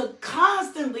 But to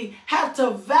constantly have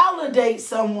to validate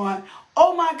someone,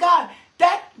 oh my God,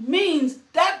 that means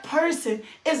that person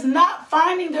is not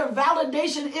finding their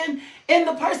validation in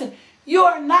the person. You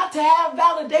are not to have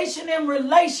validation in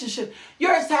relationship.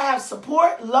 You're to have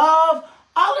support, love,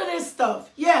 all of this stuff.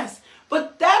 Yes.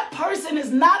 But that person is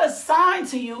not assigned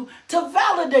to you to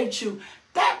validate you.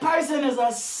 That person is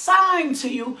assigned to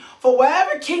you for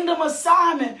whatever kingdom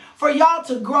assignment for y'all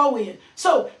to grow in.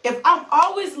 So if I'm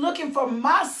always looking for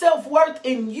my self-worth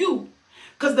in you,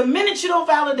 because the minute you don't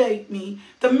validate me,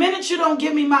 the minute you don't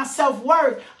give me my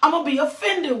self-worth, I'm going to be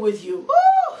offended with you.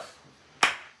 Woo!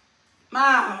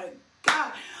 My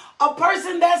God. A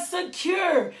person that's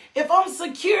secure. If I'm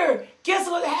secure, guess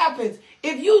what happens?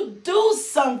 If you do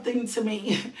something to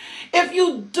me,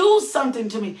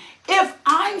 if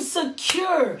I'm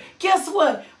secure, guess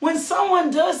what? When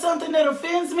someone does something that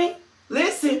offends me,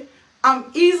 listen, I'm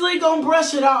easily going to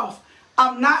brush it off.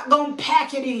 I'm not going to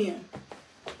pack it in.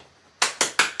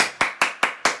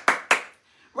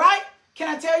 Right?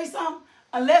 Can I tell you something?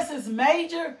 Unless it's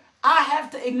major, I have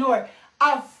to ignore it.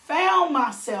 I found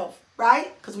myself,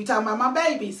 right? Because we talking about my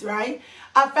babies, right?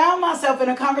 I found myself in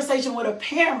a conversation with a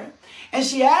parent, and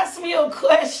she asked me a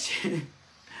question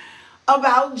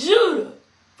about Judah.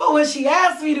 But when she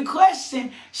asked me the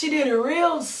question, she did it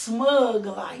real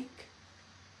smug-like.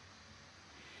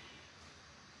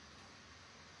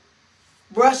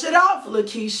 Brush it off,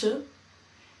 Lakeisha.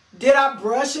 Did I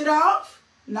brush it off?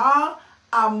 Nah.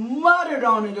 I muttered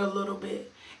on it a little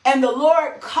bit. And the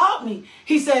Lord caught me.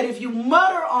 He said, if you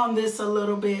mutter on this a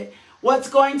little bit, what's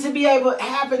going to be able to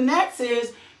happen next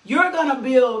is you're going to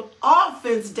build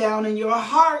offense down in your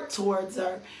heart towards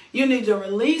her. You need to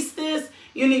release this.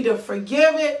 You need to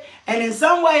forgive it. And in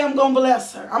some way, I'm going to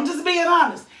bless her. I'm just being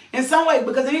honest. In some way,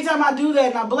 because anytime I do that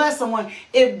and I bless someone,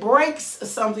 it breaks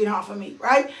something off of me,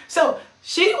 right? So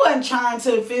she wasn't trying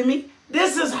to offend me.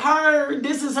 This is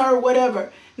her,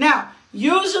 whatever. Now,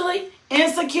 usually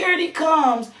Insecurity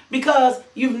comes because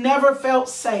you've never felt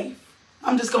safe.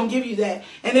 I'm just going to give you that.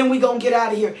 And then we're going to get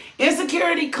out of here.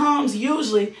 Insecurity comes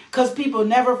usually because people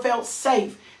never felt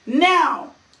safe.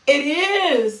 Now, it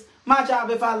is my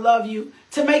job, if I love you,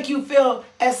 to make you feel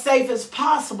as safe as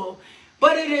possible.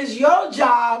 But it is your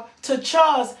job to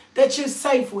trust that you're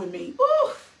safe with me.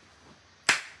 Ooh.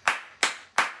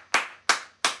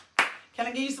 Can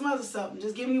I give you some other stuff? I'm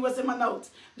just giving you what's in my notes.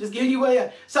 I'm just giving you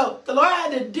what. So the Lord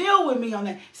had to deal with me on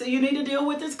that. He said, you need to deal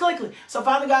with this quickly. So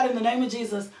Father God, in the name of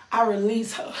Jesus, I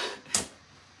release her.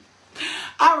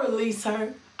 I release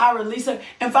her. I release her.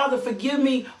 And Father, forgive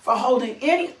me for holding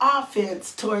any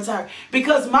offense towards her.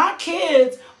 Because my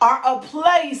kids are a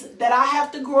place that I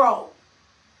have to grow.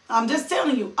 I'm just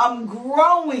telling you, I'm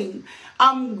growing.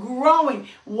 I'm growing.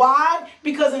 Why?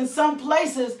 Because in some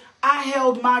places, I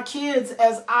held my kids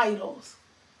as idols.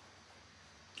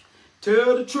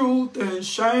 Tell the truth and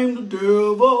shame the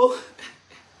devil.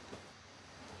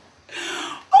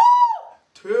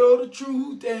 Tell the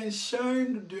truth and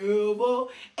shame the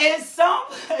devil. In some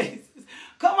places,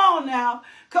 come on now.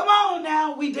 Come on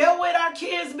now. We dealt with our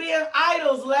kids being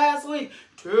idols last week.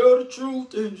 Tell the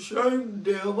truth and shame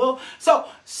the devil. So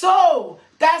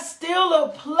that's still a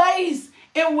place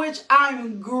in which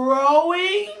I'm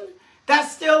growing.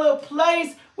 That's still a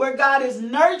place where God is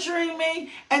nurturing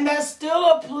me. And that's still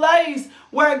a place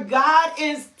where God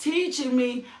is teaching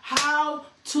me how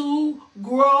to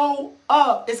grow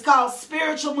up. It's called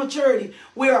spiritual maturity.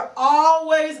 We're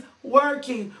always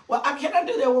working. Well, can I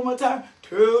do that one more time?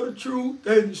 Tell the truth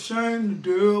and shame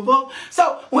the devil.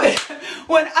 So when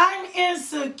I'm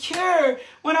insecure,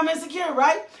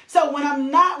 right? So when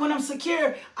I'm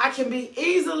secure, I can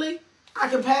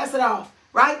pass it off.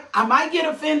 Right? I might get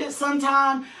offended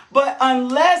sometime, but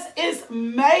unless it's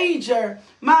major,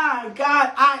 my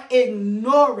God, I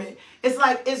ignore it. It's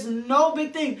like it's no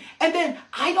big thing. And then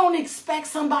I don't expect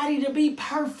somebody to be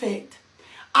perfect.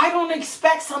 I don't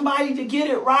expect somebody to get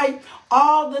it right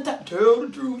all the time. Tell the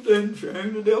truth and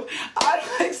shame the devil. I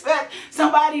don't expect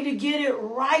somebody to get it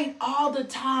right all the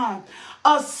time.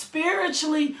 A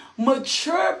spiritually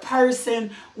mature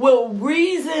person will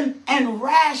reason and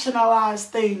rationalize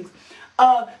things.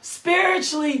 A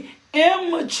spiritually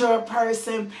immature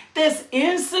person that's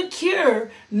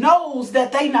insecure knows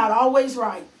that they're not always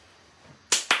right.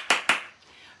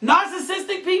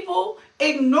 Narcissistic people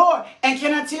ignore. And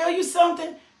can I tell you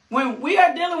something? When we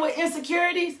are dealing with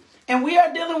insecurities and we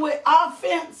are dealing with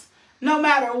offense, no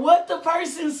matter what the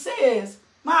person says,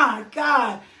 my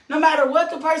God, no matter what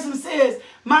the person says,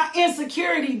 my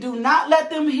insecurity, do not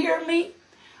let them hear me.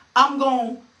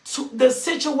 The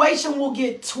situation will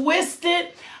get twisted.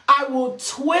 I will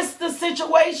twist the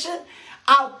situation.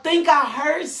 I'll think I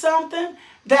heard something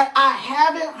that I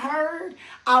haven't heard.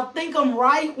 I'll think I'm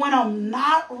right when I'm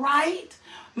not right.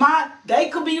 They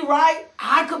could be right.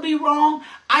 I could be wrong.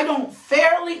 I don't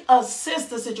fairly assist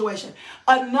the situation.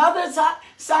 Another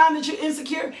sign that you're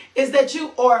insecure is that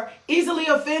you are easily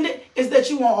offended is that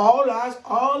you want all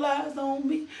eyes on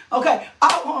me. Okay,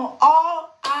 I want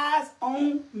all eyes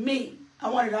on me. I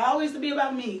want it always to be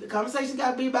about me. The conversation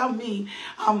got to be about me.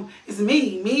 It's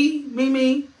me.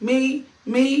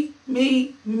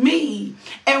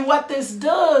 And what this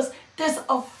does, this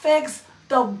affects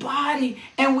the body,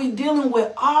 and we dealing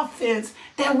with offense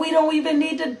that we don't even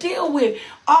need to deal with.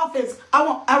 Offense. I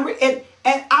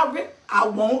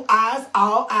want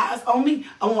all eyes on me.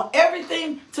 I want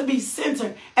everything to be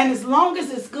centered. And as long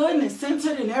as it's good and it's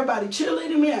centered and everybody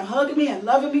cheerleading me and hugging me and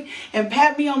loving me and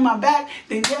pat me on my back,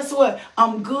 then guess what?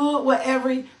 I'm good with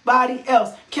everybody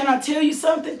else. Can I tell you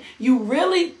something? You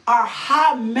really are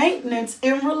high maintenance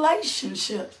in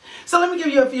relationships. So let me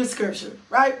give you a few scriptures,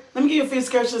 right? Let me give you a few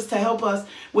scriptures to help us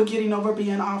with getting over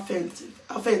being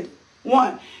offended.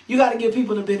 One, you got to give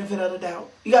people the benefit of the doubt.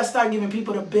 You got to start giving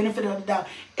people the benefit of the doubt.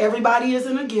 Everybody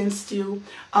isn't against you.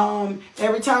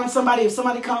 Every time if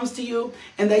somebody comes to you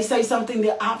and they say something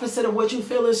the opposite of what you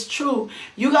feel is true,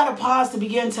 you got to pause to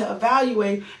begin to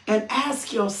evaluate and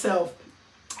ask yourself,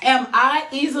 am I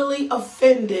easily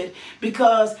offended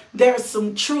because there's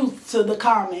some truth to the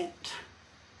comment?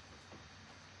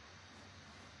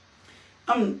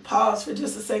 I'm going to pause for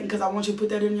just a second because I want you to put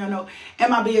that in your note.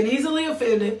 Am I being easily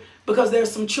offended because there's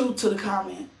some truth to the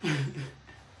comment?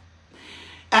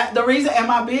 The reason, am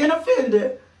I being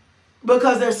offended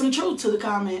because there's some truth to the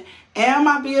comment? Am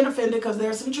I being offended because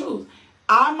there's some truth?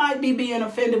 I might be being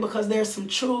offended because there's some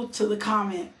truth to the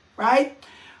comment, right?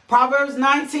 Proverbs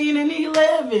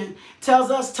 19:11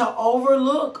 tells us to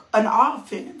overlook an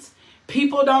offense.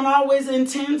 People don't always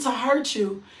intend to hurt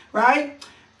you, right?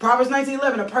 Proverbs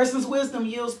 19:11, a person's wisdom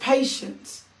yields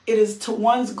patience. it is to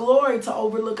one's glory to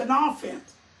overlook an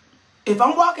offense. If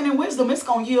I'm walking in wisdom, it's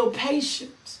going to yield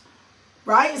patience,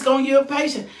 right? It's going to yield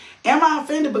patience. Am I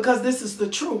offended because this is the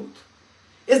truth?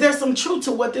 Is there some truth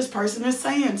to what this person is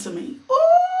saying to me?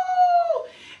 Ooh!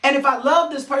 And if I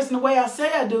love this person the way I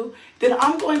say I do, then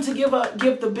I'm going to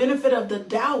give the benefit of the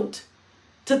doubt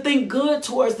to think good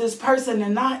towards this person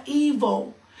and not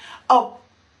evil. A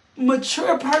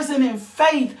mature person in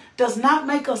faith does not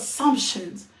make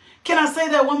assumptions. Can I say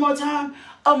that one more time?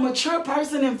 A mature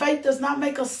person in faith does not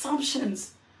make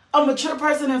assumptions. A mature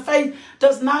person in faith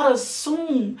does not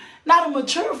assume. Not a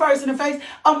mature person in faith.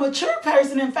 A mature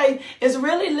person in faith is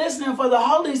really listening for the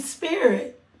Holy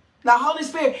Spirit. The Holy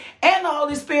Spirit and the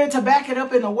Holy Spirit to back it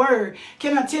up in the word.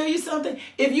 Can I tell you something?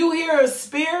 If you hear a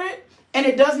spirit and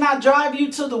it does not drive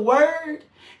you to the word,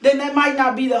 then that might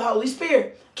not be the Holy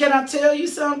Spirit. Can I tell you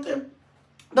something?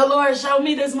 The Lord showed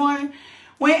me this morning.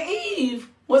 When Eve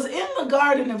was in the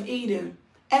Garden of Eden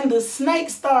and the snake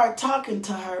started talking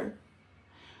to her,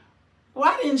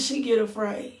 why didn't she get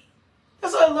afraid?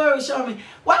 That's what the Lord was showing me.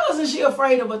 Why wasn't she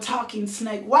afraid of a talking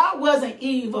snake? Why wasn't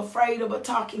Eve afraid of a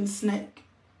talking snake?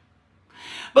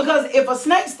 Because if a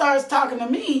snake starts talking to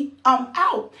me, I'm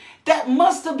out. That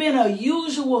must have been a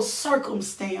usual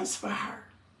circumstance for her.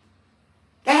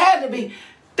 There had to be.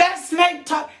 That snake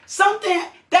talk, something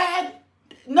that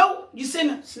no, you seen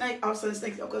a snake, all of a sudden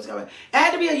snakes, of course, it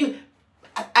had to be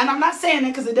and I'm not saying that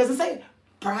because it doesn't say it.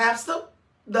 Perhaps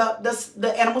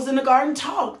the animals in the garden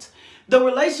talked. The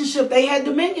relationship, they had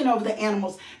dominion over the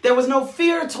animals. There was no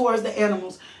fear towards the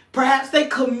animals. Perhaps they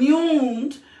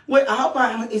communed with, I hope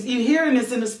you're hearing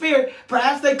this in the spirit,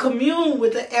 perhaps they commune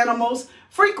with the animals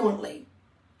frequently.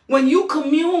 When you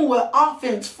commune with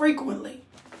offense frequently,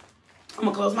 I'm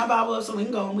going to close my Bible up so we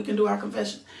can go and we can do our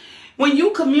confessions. When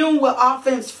you commune with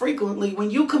offense frequently,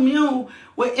 when you commune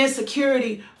with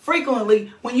insecurity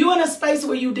frequently, when you're in a space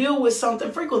where you deal with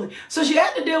something frequently. So she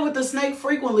had to deal with the snake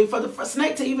frequently for the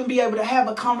snake to even be able to have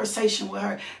a conversation with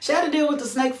her. She had to deal with the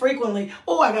snake frequently.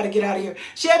 Oh, I got to get out of here.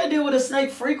 She had to deal with the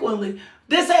snake frequently.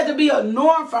 This had to be a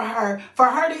norm for her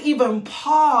to even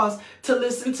pause to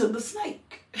listen to the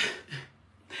snake.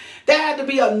 That had to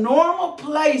be a normal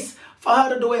place for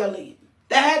her to dwell in.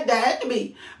 That had to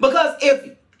be. Because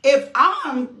if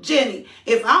I'm Jenny,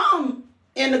 if I'm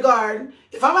in the garden,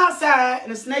 if I'm outside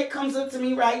and a snake comes up to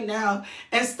me right now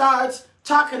and starts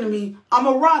talking to me, I'm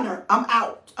a runner. I'm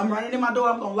out. I'm running in my door.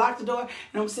 I'm going to lock the door and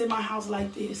I'm going to sit in my house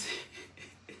like this.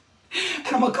 And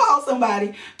I'm going to call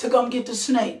somebody to come get the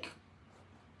snake.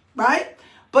 Right?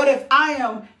 But if I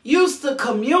am used to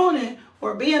communing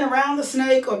or being around the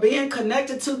snake or being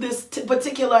connected to this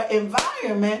particular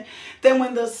environment, then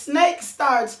when the snake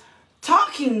starts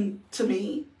talking to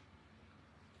me,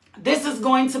 this is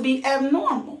going to be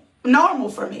normal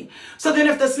for me. So then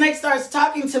if the snake starts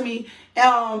talking to me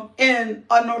in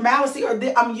a normalcy, or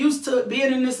I'm used to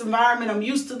being in this environment, I'm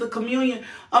used to the communion,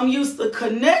 I'm used to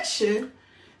connection,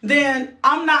 then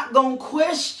I'm not going to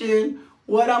question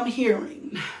what I'm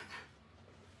hearing.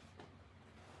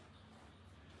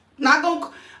 I'm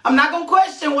not going to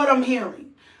question what I'm hearing.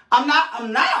 I'm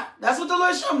not. That's what the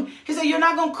Lord showed me. He said, you're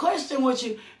not going to question what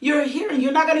you're hearing.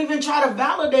 You're not going to even try to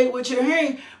validate what you're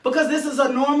hearing because this is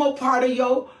a normal part of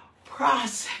your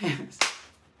process.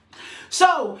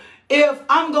 So if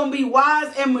I'm going to be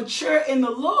wise and mature in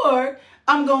the Lord,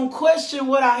 I'm going to question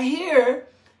what I hear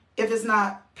if it's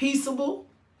not peaceable,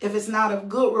 if it's not of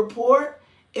good report,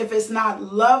 if it's not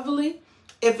lovely,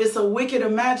 if it's a wicked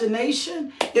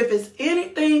imagination, if it's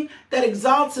anything that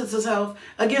exalts itself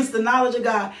against the knowledge of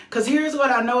God. Because here's what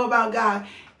I know about God.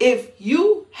 If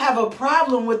you have a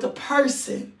problem with the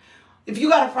person, if you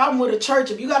got a problem with a church,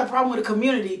 if you got a problem with a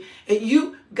community,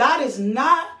 God is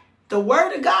not, the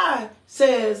word of God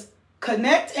says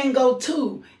connect and go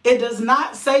to. It does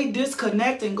not say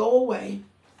disconnect and go away.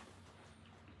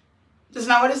 That's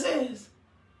not what it says.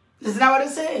 That's not what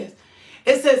it says.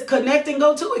 It says connect and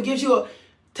go to. It gives you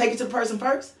take it to the person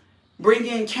first, bring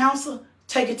in counsel,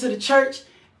 take it to the church.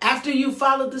 After you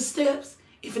follow the steps,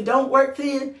 if it don't work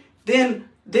then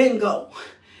go.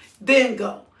 Then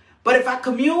go. But if I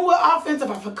commune with offense, if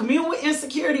I commune with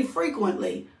insecurity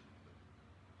frequently,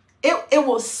 it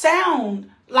will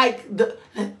sound like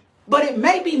but it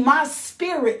may be my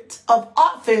spirit of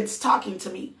offense talking to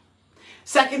me.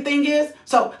 Second thing is,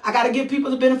 so I got to give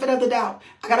people the benefit of the doubt.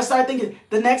 I got to start thinking.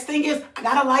 The next thing is, I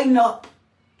got to lighten up.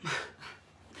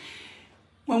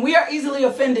 When we are easily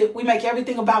offended, we make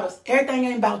everything about us. Everything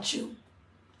ain't about you.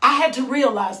 I had to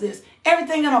realize this.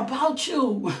 Everything ain't about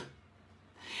you.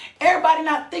 Everybody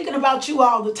not thinking about you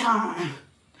all the time.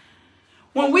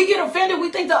 When we get offended, we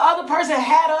think the other person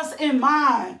had us in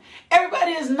mind.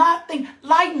 Everybody is not thinking.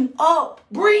 Lighten up.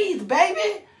 Breathe,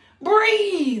 baby.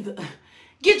 Breathe.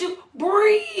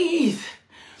 Breathe.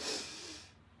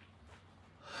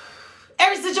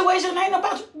 Every situation ain't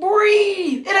about you.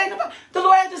 Breathe. It ain't about, the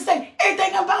Lord had to say,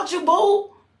 everything about you,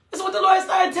 boo. That's what the Lord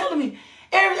started telling me.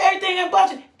 Everything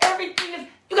about you. Everything is,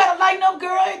 you got to lighten up,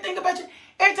 girl. Everything about you.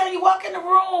 Every time you walk in the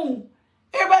room,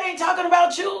 everybody ain't talking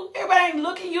about you. Everybody ain't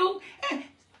looking at you. And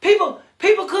people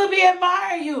could be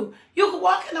admiring you. You could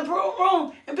walk in the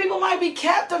room and people might be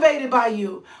captivated by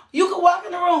you. You could walk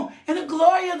in the room and the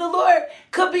glory of the Lord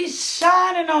could be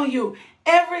shining on you.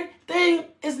 Everything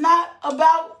is not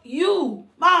about you.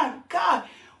 My God.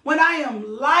 When I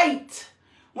am light,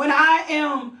 when I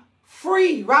am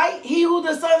free, right? He who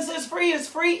the Son sets free is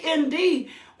free indeed.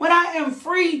 When I am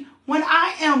free, when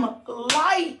I am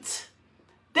light,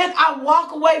 then I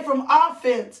walk away from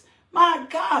offense. My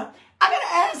God, I got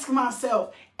to ask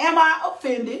myself, am I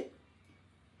offended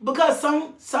because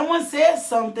someone says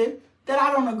something that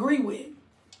I don't agree with?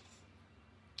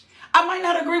 I might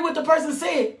not agree with the person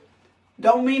said.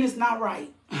 Don't mean it's not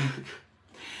right.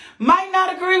 Might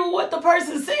not agree with what the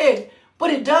person said,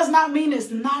 but it does not mean it's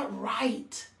not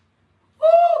right.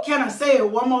 Woo, can I say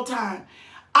it one more time?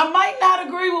 I might not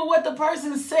agree with what the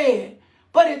person said,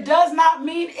 but it does not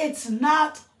mean it's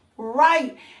not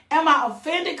right. Am I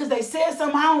offended because they said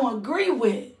something I don't agree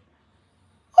with?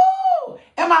 Woo!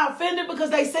 Am I offended because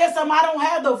they said something I don't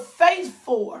have the faith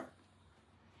for?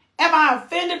 Am I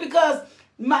offended because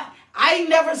I ain't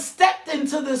never stepped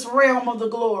into this realm of the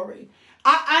glory?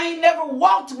 I ain't never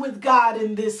walked with God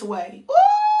in this way.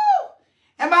 Woo!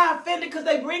 Am I offended because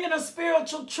they bring in a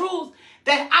spiritual truth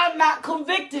that I'm not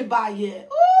convicted by yet?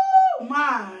 Oh,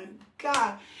 my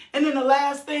God. And then the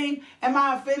last thing, am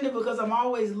I offended because I'm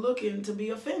always looking to be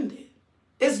offended?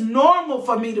 It's normal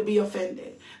for me to be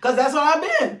offended because that's what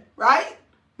I've been, right?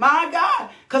 My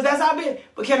God, because that's how I've been.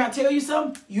 But can I tell you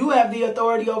something? You have the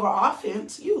authority over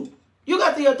offense. You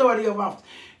got the authority over offense.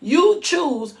 You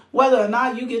choose whether or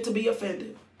not you get to be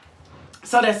offended.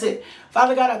 So that's it.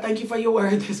 Father God, I thank you for your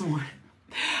word this morning.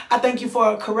 I thank you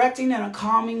for a correcting and a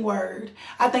calming word.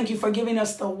 I thank you for giving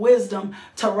us the wisdom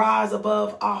to rise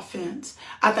above offense.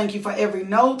 I thank you for every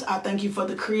note. I thank you for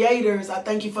the creators. I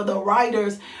thank you for the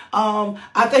writers.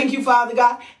 I thank you, Father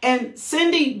God. And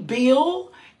Cindy Beal.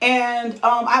 And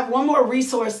I have one more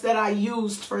resource that I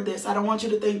used for this. I don't want you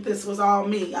to think this was all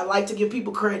me. I like to give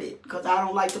people credit because I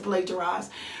don't like to plagiarize.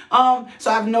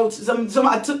 So I have notes.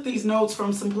 I took these notes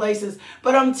from some places.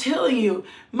 But I'm telling you,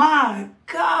 my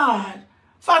God,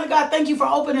 Father God, thank you for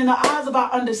opening the eyes of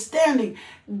our understanding.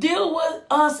 Deal with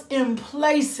us in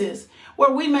places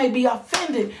where we may be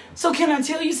offended. So can I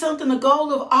tell you something? The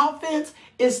goal of offense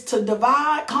is to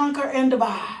divide, conquer, and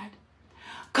divide.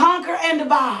 Conquer and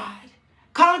divide.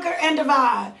 Conquer and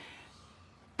divide.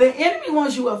 The enemy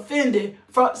wants you offended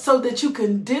so that you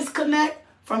can disconnect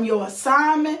from your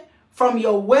assignment, from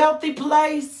your wealthy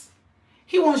place.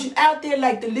 He wants you out there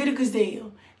like the little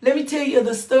gazelle. Let me tell you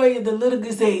the story of the little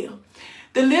gazelle.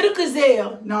 The little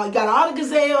gazelle, now you got all the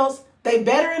gazelles, they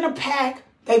better in a pack,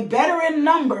 they better in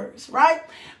numbers, right?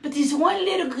 But this one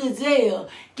little gazelle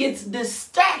gets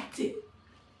distracted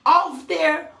off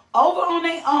there, over on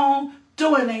their own,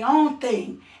 doing their own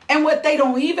thing. And what they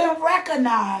don't even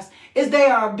recognize is they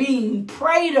are being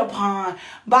preyed upon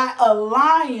by a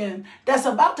lion that's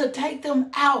about to take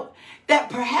them out. That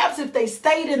perhaps if they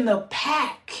stayed in the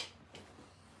pack.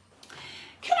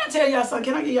 Can I tell y'all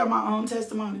something? Can I give y'all my own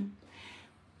testimony?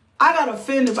 I got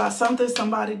offended by something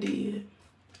somebody did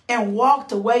and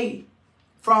walked away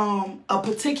from a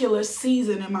particular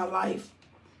season in my life.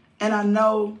 And I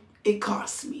know it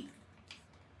cost me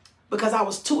because I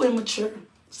was too immature,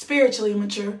 spiritually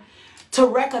immature, to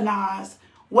recognize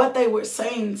what they were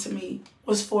saying to me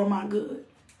was for my good.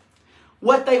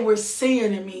 What they were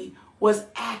saying to me was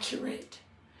accurate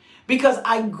because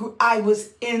I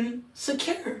was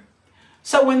insecure.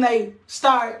 So when they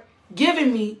start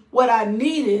giving me what I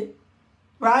needed,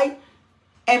 right?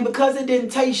 And because it didn't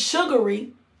taste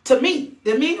sugary to me,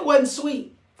 didn't mean it wasn't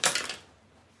sweet.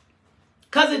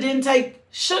 Because it didn't taste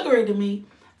sugary to me,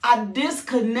 I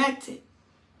disconnected.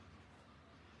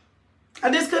 I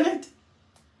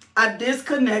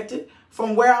disconnected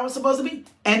from where I was supposed to be.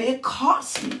 And it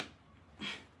cost me.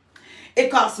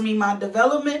 It cost me my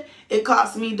development. It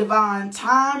cost me divine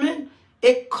timing.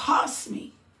 It cost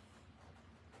me.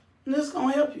 And this is going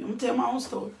to help you. I'm going to tell my own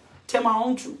story. Tell my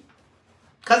own truth.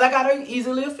 Because I got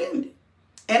easily offended.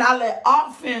 And I let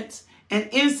offense and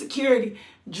insecurity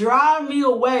drive me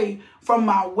away from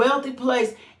my wealthy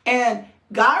place. And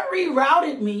God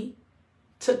rerouted me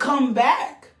to come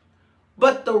back.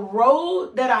 But the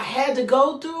road that I had to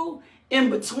go through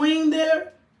in between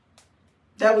there,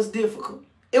 that was difficult.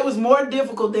 It was more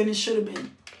difficult than it should have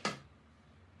been.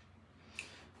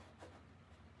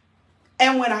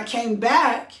 And when I came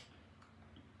back,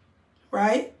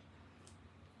 right,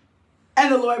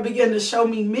 and the Lord began to show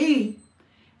me,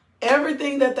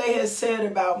 everything that they had said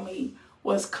about me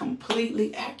was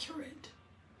completely accurate.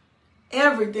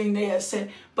 Everything they had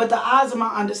said. But the eyes of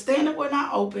my understanding were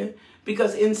not open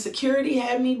because insecurity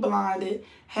had me blinded,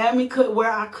 had me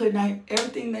where I could not.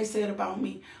 Everything they said about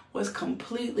me was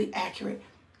completely accurate.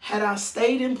 Had I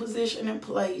stayed in position and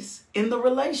place in the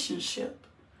relationship,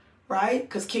 right?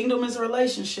 Because kingdom is a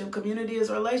relationship. Community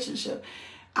is a relationship.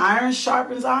 Iron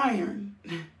sharpens iron.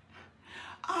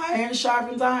 Iron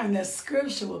sharpens iron. That's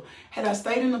scriptural. Had I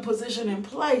stayed in the position and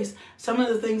place, some of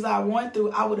the things I went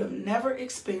through, I would have never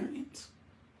experienced.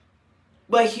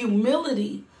 But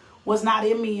humility was not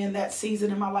in me in that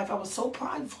season in my life. I was so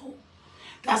prideful.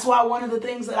 That's why one of the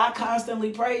things that I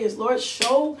constantly pray is, Lord,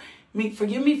 show me,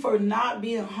 forgive me for not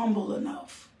being humble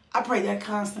enough. I pray that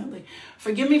constantly.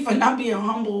 Forgive me for not being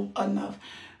humble enough.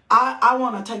 I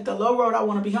want to take the low road. I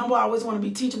want to be humble. I always want to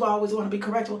be teachable. I always want to be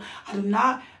correctable. I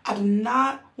do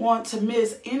not want to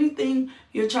miss anything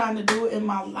you're trying to do in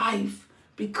my life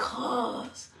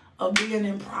because of being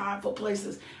in prideful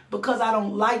places. Because I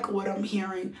don't like what I'm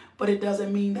hearing, but it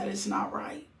doesn't mean that it's not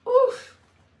right. Oof.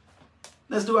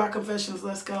 Let's do our confessions.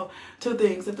 Let's go. 2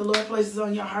 things. If the Lord places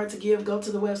on your heart to give, go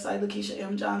to the website,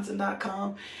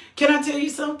 LakeishaMJohnson.com. Can I tell you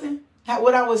something?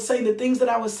 What I was saying, the things that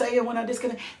I was saying when I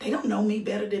disconnected, they don't know me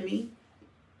better than me.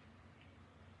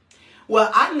 Well,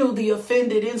 I knew the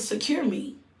offended, insecure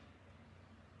me.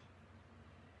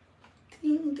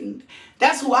 Ding, ding.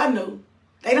 That's who I knew.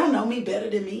 They don't know me better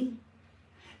than me.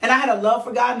 And I had a love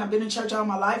for God, and I've been in church all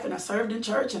my life, and I served in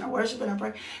church, and I worship, and I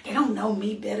pray. They don't know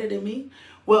me better than me.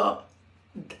 Well,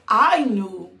 I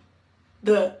knew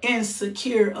the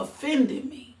insecure offended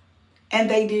me, and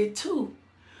they did too.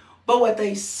 But what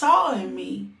they saw in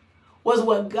me was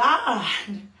what God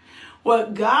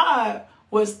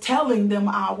was telling them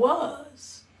I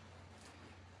was.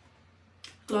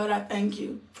 Lord, I thank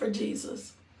you for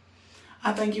Jesus.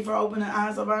 I thank you for opening the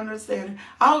eyes of our understanding.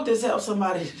 I hope this helps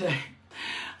somebody today.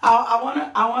 I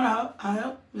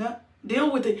wanna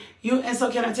deal with it. And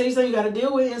so can I tell you something? You gotta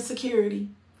deal with insecurity.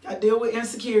 You gotta deal with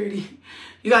insecurity.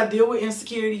 You gotta deal with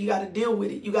insecurity. You gotta deal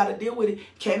with it. You gotta deal with it.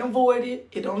 Can't avoid it.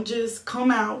 It don't just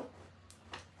come out.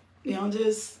 You don't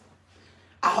just,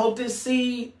 I hope this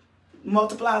seed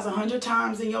multiplies 100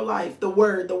 times in your life. The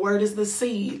word is the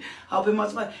seed. I hope it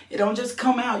multiplies. It don't just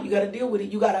come out. You got to deal with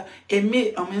it. You got to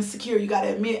admit I'm insecure. You got to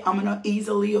admit I'm an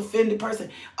easily offended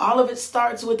person. All of it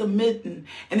starts with admitting.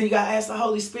 And then you got to ask the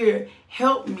Holy Spirit,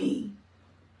 help me.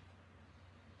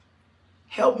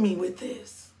 Help me with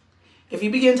this. If you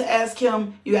begin to ask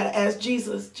him, you got to ask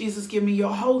Jesus, Jesus, give me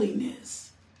your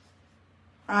holiness.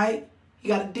 Right? You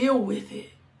got to deal with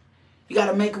it. You got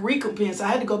to make a recompense. I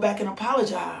had to go back and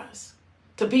apologize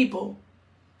to people,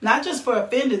 not just for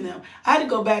offending them. I had to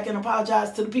go back and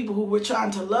apologize to the people who were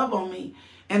trying to love on me,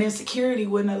 and insecurity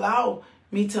wouldn't allow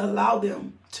me to allow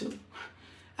them to.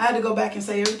 I had to go back and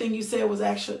say everything you said was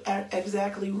actually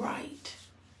exactly right.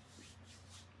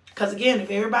 Because again,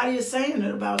 if everybody is saying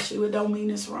it about you, it don't mean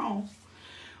it's wrong.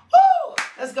 Woo!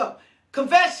 Let's go.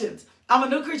 Confessions. I'm a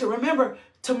new creature. Remember,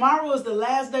 tomorrow is the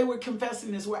last day we're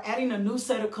confessing this. We're adding a new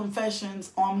set of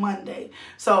confessions on Monday.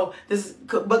 So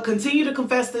but continue to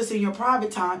confess this in your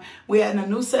private time. We're adding a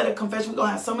new set of confessions. We're going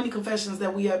to have so many confessions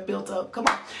that we have built up. Come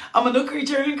on. I'm a new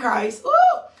creature in Christ. Woo!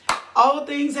 All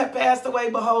things have passed away.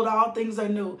 Behold, all things are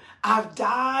new. I've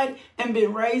died and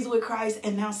been raised with Christ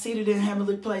and now seated in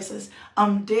heavenly places.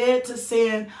 I'm dead to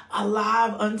sin,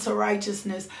 alive unto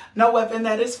righteousness. No weapon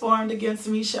that is formed against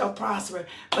me shall prosper.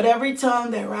 But every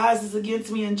tongue that rises against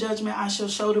me in judgment, I shall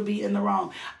show to be in the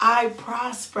wrong. I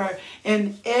prosper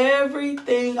in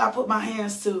everything I put my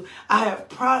hands to. I have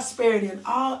prosperity in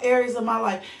all areas of my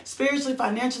life, spiritually,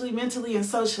 financially, mentally, and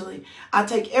socially. Let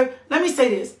me say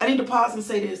this. I need to pause and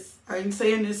say this. I ain't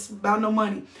saying this about no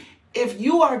money. If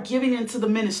you are giving into the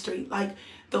ministry, like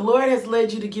the Lord has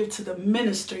led you to give to the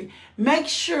ministry, make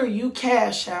sure you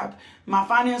cash app. My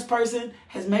finance person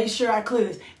has made sure I clear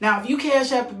this. Now, if you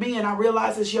cash app me and I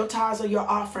realize it's your tithes or your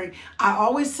offering, I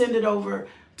always send it over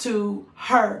to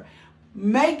her.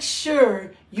 Make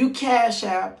sure you cash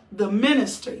app the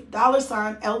ministry,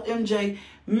 $LMJ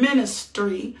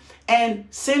ministry, and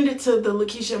send it to the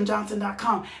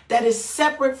LakeishaMJohnson.com. That is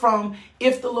separate from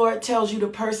if the Lord tells you to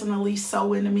personally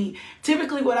sow into me.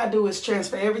 Typically what I do is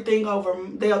transfer everything over.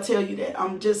 They'll tell you that.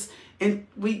 I'm just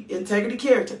integrity,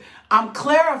 character. I'm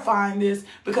clarifying this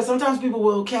because sometimes people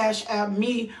will cash out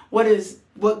me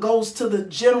what goes to the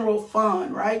general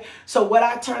fund, right? So what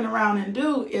I turn around and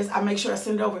do is I make sure I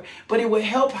send it over. But it would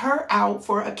help her out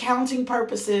for accounting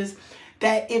purposes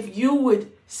that if you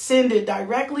would send it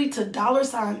directly to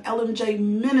 $LMJ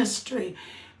Ministry.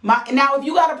 Now, if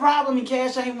you got a problem and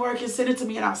cash ain't working, send it to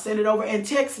me and I'll send it over, and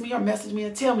text me or message me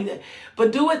and tell me that.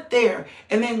 But do it there.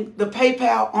 And then the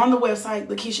PayPal on the website,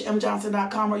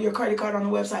 LakeishaMJohnson.com, or your credit card on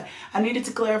the website. I needed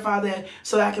to clarify that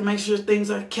so that I can make sure things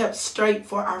are kept straight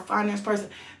for our finance person.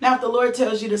 Now, if the Lord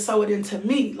tells you to sow it into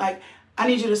me, like I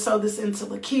need you to sow this into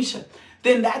Lakeisha,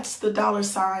 then that's the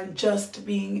 $ just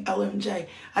being LMJ.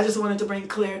 I just wanted to bring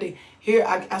clarity. Here,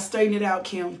 I straightened it out,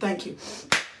 Kim. Thank you.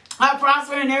 I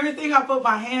prosper in everything I put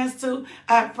my hands to.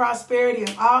 I have prosperity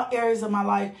in all areas of my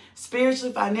life,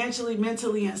 spiritually, financially,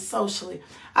 mentally, and socially.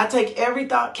 I take every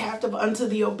thought captive unto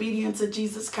the obedience of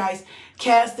Jesus Christ,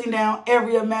 casting down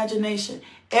every imagination,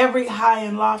 every high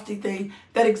and lofty thing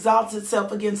that exalts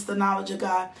itself against the knowledge of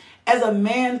God. As a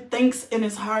man thinks in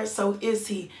his heart, so is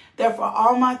he. Therefore,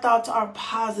 all my thoughts are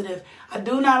positive. I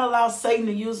do not allow Satan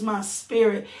to use my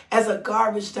spirit as a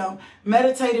garbage dump,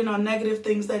 meditating on negative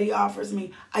things that he offers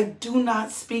me. I do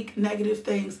not speak negative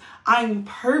things. I'm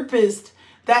purposed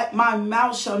that my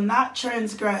mouth shall not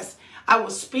transgress. I will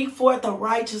speak forth the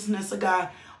righteousness of God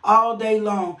all day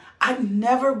long. I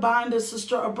never bind a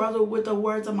sister or brother with the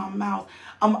words of my mouth.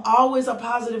 I'm always a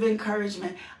positive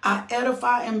encouragement. I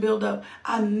edify and build up.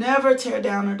 I never tear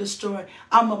down or destroy.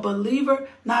 I'm a believer,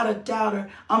 not a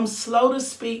doubter. I'm slow to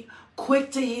speak,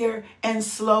 quick to hear, and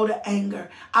slow to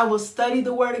anger. I will study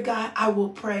the word of God. I will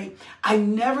pray. I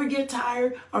never get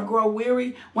tired or grow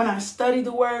weary when I study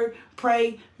the word,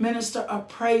 pray, minister, or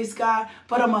praise God.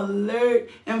 But I'm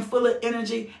alert and full of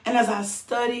energy. And as I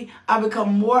study, I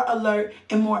become more alert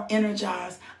and more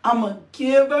energized. I'm a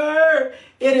giver.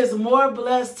 It is more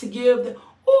blessed to give.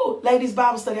 Ladies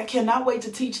Bible study. I cannot wait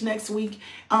to teach next week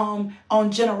on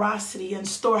generosity and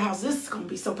storehouse. This is going to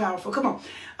be so powerful. Come on.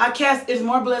 It's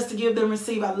more blessed to give than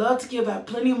receive. I love to give. I have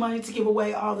plenty of money to give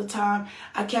away all the time.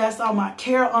 I cast all my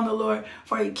care on the Lord,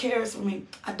 for he cares for me.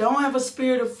 I don't have a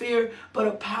spirit of fear, but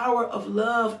a power of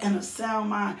love and a sound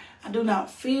mind. I do not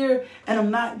fear, and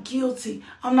I'm not guilty.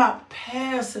 I'm not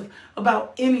passive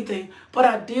about anything, but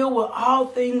I deal with all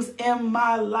things in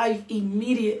my life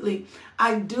immediately.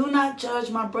 I do not judge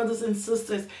my brothers and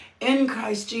sisters in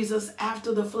Christ Jesus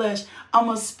after the flesh. I'm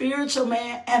a spiritual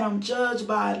man, and I'm judged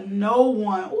by no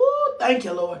one. Ooh, thank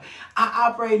you, Lord. I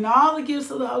operate in all the gifts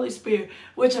of the Holy Spirit,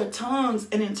 which are tongues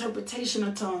and interpretation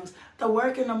of tongues, the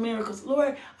working of miracles.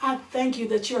 Lord, I thank you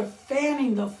that you're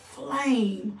fanning the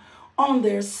flame on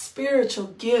their spiritual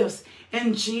gifts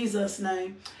in Jesus'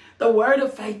 name. The word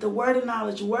of faith, the word of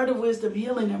knowledge, word of wisdom,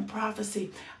 healing, and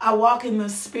prophecy. I walk in the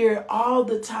spirit all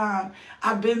the time.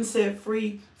 I've been set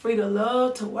free to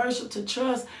love, to worship, to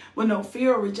trust with no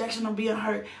fear or rejection or being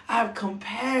hurt. I have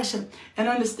compassion and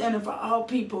understanding for all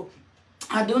people.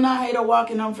 I do not hate or walk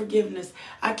in unforgiveness.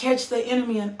 I catch the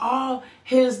enemy in all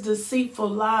his deceitful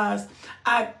lies.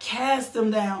 I cast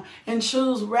them down and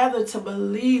choose rather to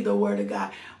believe the word of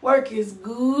God. Work is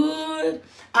good.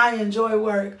 I enjoy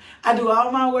work. I do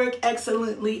all my work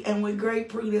excellently and with great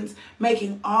prudence,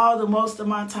 making all the most of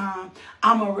my time.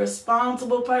 I'm a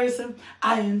responsible person.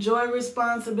 I enjoy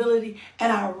responsibility,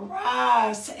 and I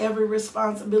rise to every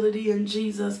responsibility in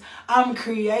Jesus. I'm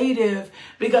creative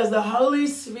because the Holy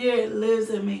Spirit lives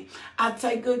in me. I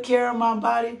take good care of my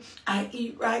body. I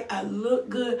eat right. I look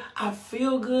good. I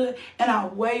feel good, and I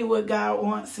weigh what God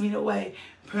wants me to weigh.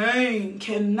 Pain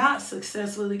cannot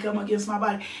successfully come against my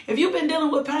body. If you've been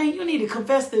dealing with pain, you need to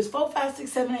confess this 4, 5, 6,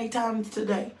 7, 8 times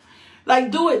today.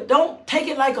 Like, do it. Don't take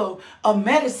it like a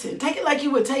medicine. Take it like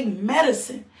you would take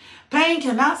medicine. Pain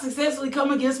cannot successfully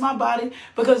come against my body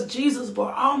because Jesus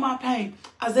bore all my pain.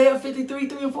 Isaiah 53,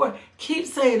 3 and 4. Keep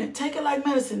saying it. Take it like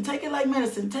medicine. Take it like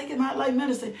medicine. Take it not like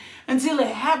medicine until it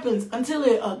happens, until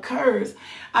it occurs.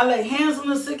 I lay hands on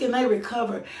the sick and they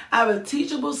recover. I have a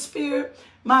teachable spirit.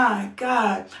 My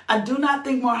God, I do not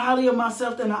think more highly of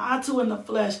myself than I ought to in the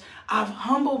flesh. I've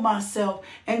humbled myself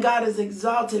and God has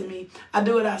exalted me. I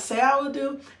do what I say I will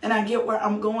do and I get where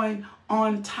I'm going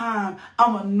on time.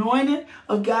 I'm anointed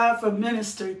of God for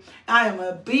ministry. I am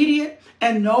obedient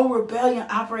and no rebellion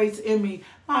operates in me.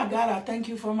 My God, I thank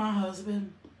you for my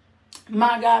husband.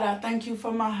 My God, I thank you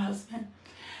for my husband.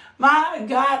 My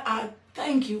God, I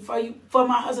thank you for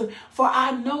my husband. For I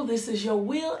know this is your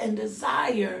will and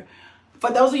desire.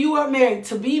 For those of you who are married,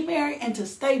 to be married and to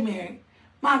stay married.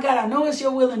 My God, I know it's your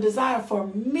will and desire for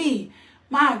me,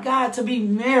 my God, to be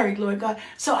married, Lord God.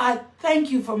 So I thank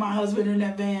you for my husband in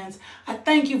advance. I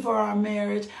thank you for our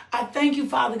marriage. I thank you,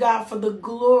 Father God, for the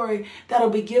glory that'll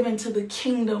be given to the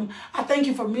kingdom. I thank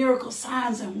you for miracles,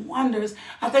 signs, and wonders.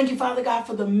 I thank you, Father God,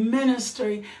 for the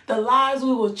ministry, the lives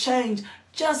we will change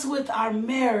just with our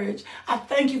marriage. I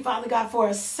thank you, Father God, for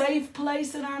a safe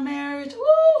place in our marriage.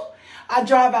 Woo! I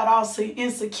drive out all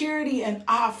insecurity and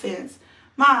offense.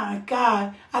 My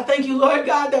God, I thank you, Lord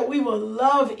God, that we will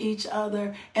love each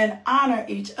other and honor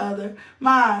each other.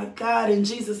 My God, in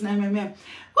Jesus' name, amen.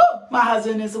 Woo! My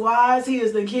husband is wise. He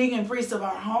is the king and priest of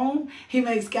our home. He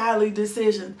makes godly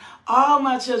decisions. All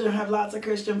my children have lots of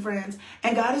Christian friends,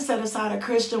 and God has set aside a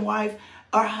Christian wife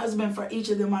or husband for each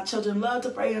of them. My children love to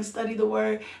pray and study the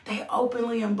word. They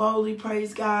openly and boldly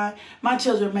praise God. My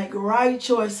children make right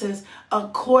choices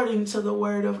according to the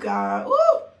word of God. Woo!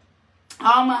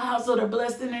 All my household are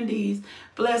blessed in their deeds,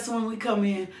 blessed when we come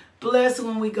in, blessed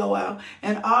when we go out,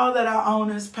 and all that I own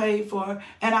is paid for,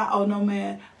 and I owe no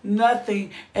man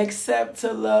nothing except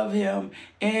to love him.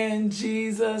 In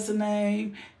Jesus'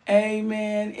 name,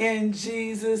 amen. In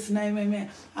Jesus' name, amen.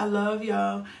 I love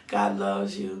y'all. God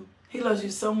loves you. He loves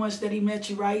you so much that he met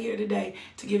you right here today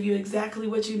to give you exactly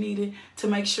what you needed to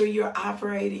make sure you're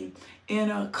operating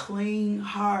in a clean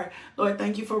heart. Lord,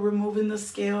 thank you for removing the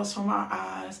scales from our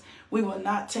eyes. We will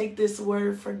not take this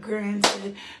word for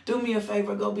granted. Do me a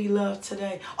favor. Go be loved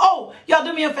today. Oh, y'all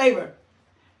do me a favor.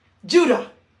 Judah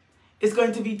is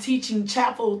going to be teaching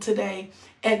chapel today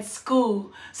at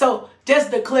school. So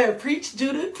just declare, preach,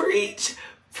 Judah, preach.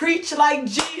 Preach like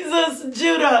Jesus,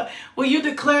 Judah. Will you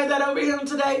declare that over him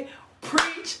today?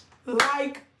 Preach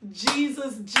like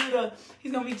Jesus, Judah.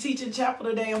 He's going to be teaching chapel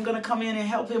today. I'm going to come in and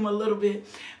help him a little bit.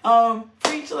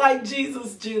 Preach like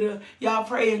Jesus, Judah. Y'all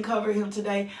pray and cover him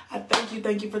today. I thank you.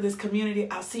 Thank you for this community.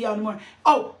 I'll see y'all in the morning.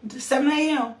 Oh, 7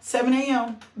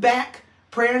 a.m. back,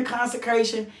 prayer and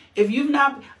consecration. If you've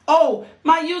not,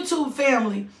 my YouTube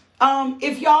family,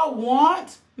 if y'all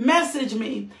want, message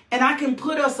me and I can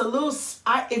put us a little,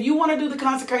 if you want to do the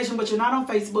consecration but you're not on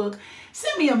Facebook,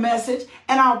 send me a message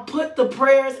and I'll put the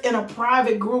prayers in a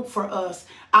private group for us.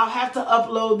 I'll have to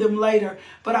upload them later,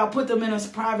 but I'll put them in a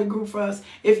private group for us.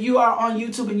 If you are on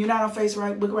YouTube and you're not on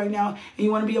Facebook right now and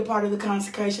you want to be a part of the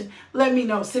consecration, let me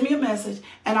know. Send me a message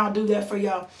and I'll do that for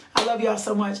y'all. I love y'all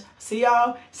so much. See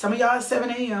y'all. Some of y'all at 7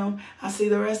 a.m. I'll see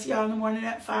the rest of y'all in the morning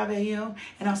at 5 a.m.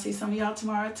 And I'll see some of y'all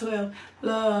tomorrow at 12.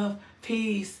 Love,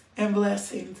 peace, and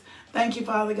blessings. Thank you,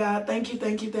 Father God. Thank you,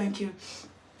 thank you, thank you.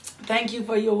 Thank you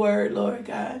for your word, Lord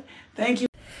God. Thank you.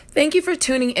 Thank you for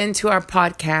tuning into our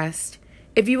podcast.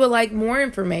 If you would like more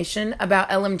information about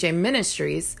LMJ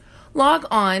Ministries, log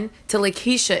on to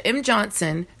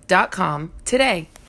LakeishaMJohnson.com today.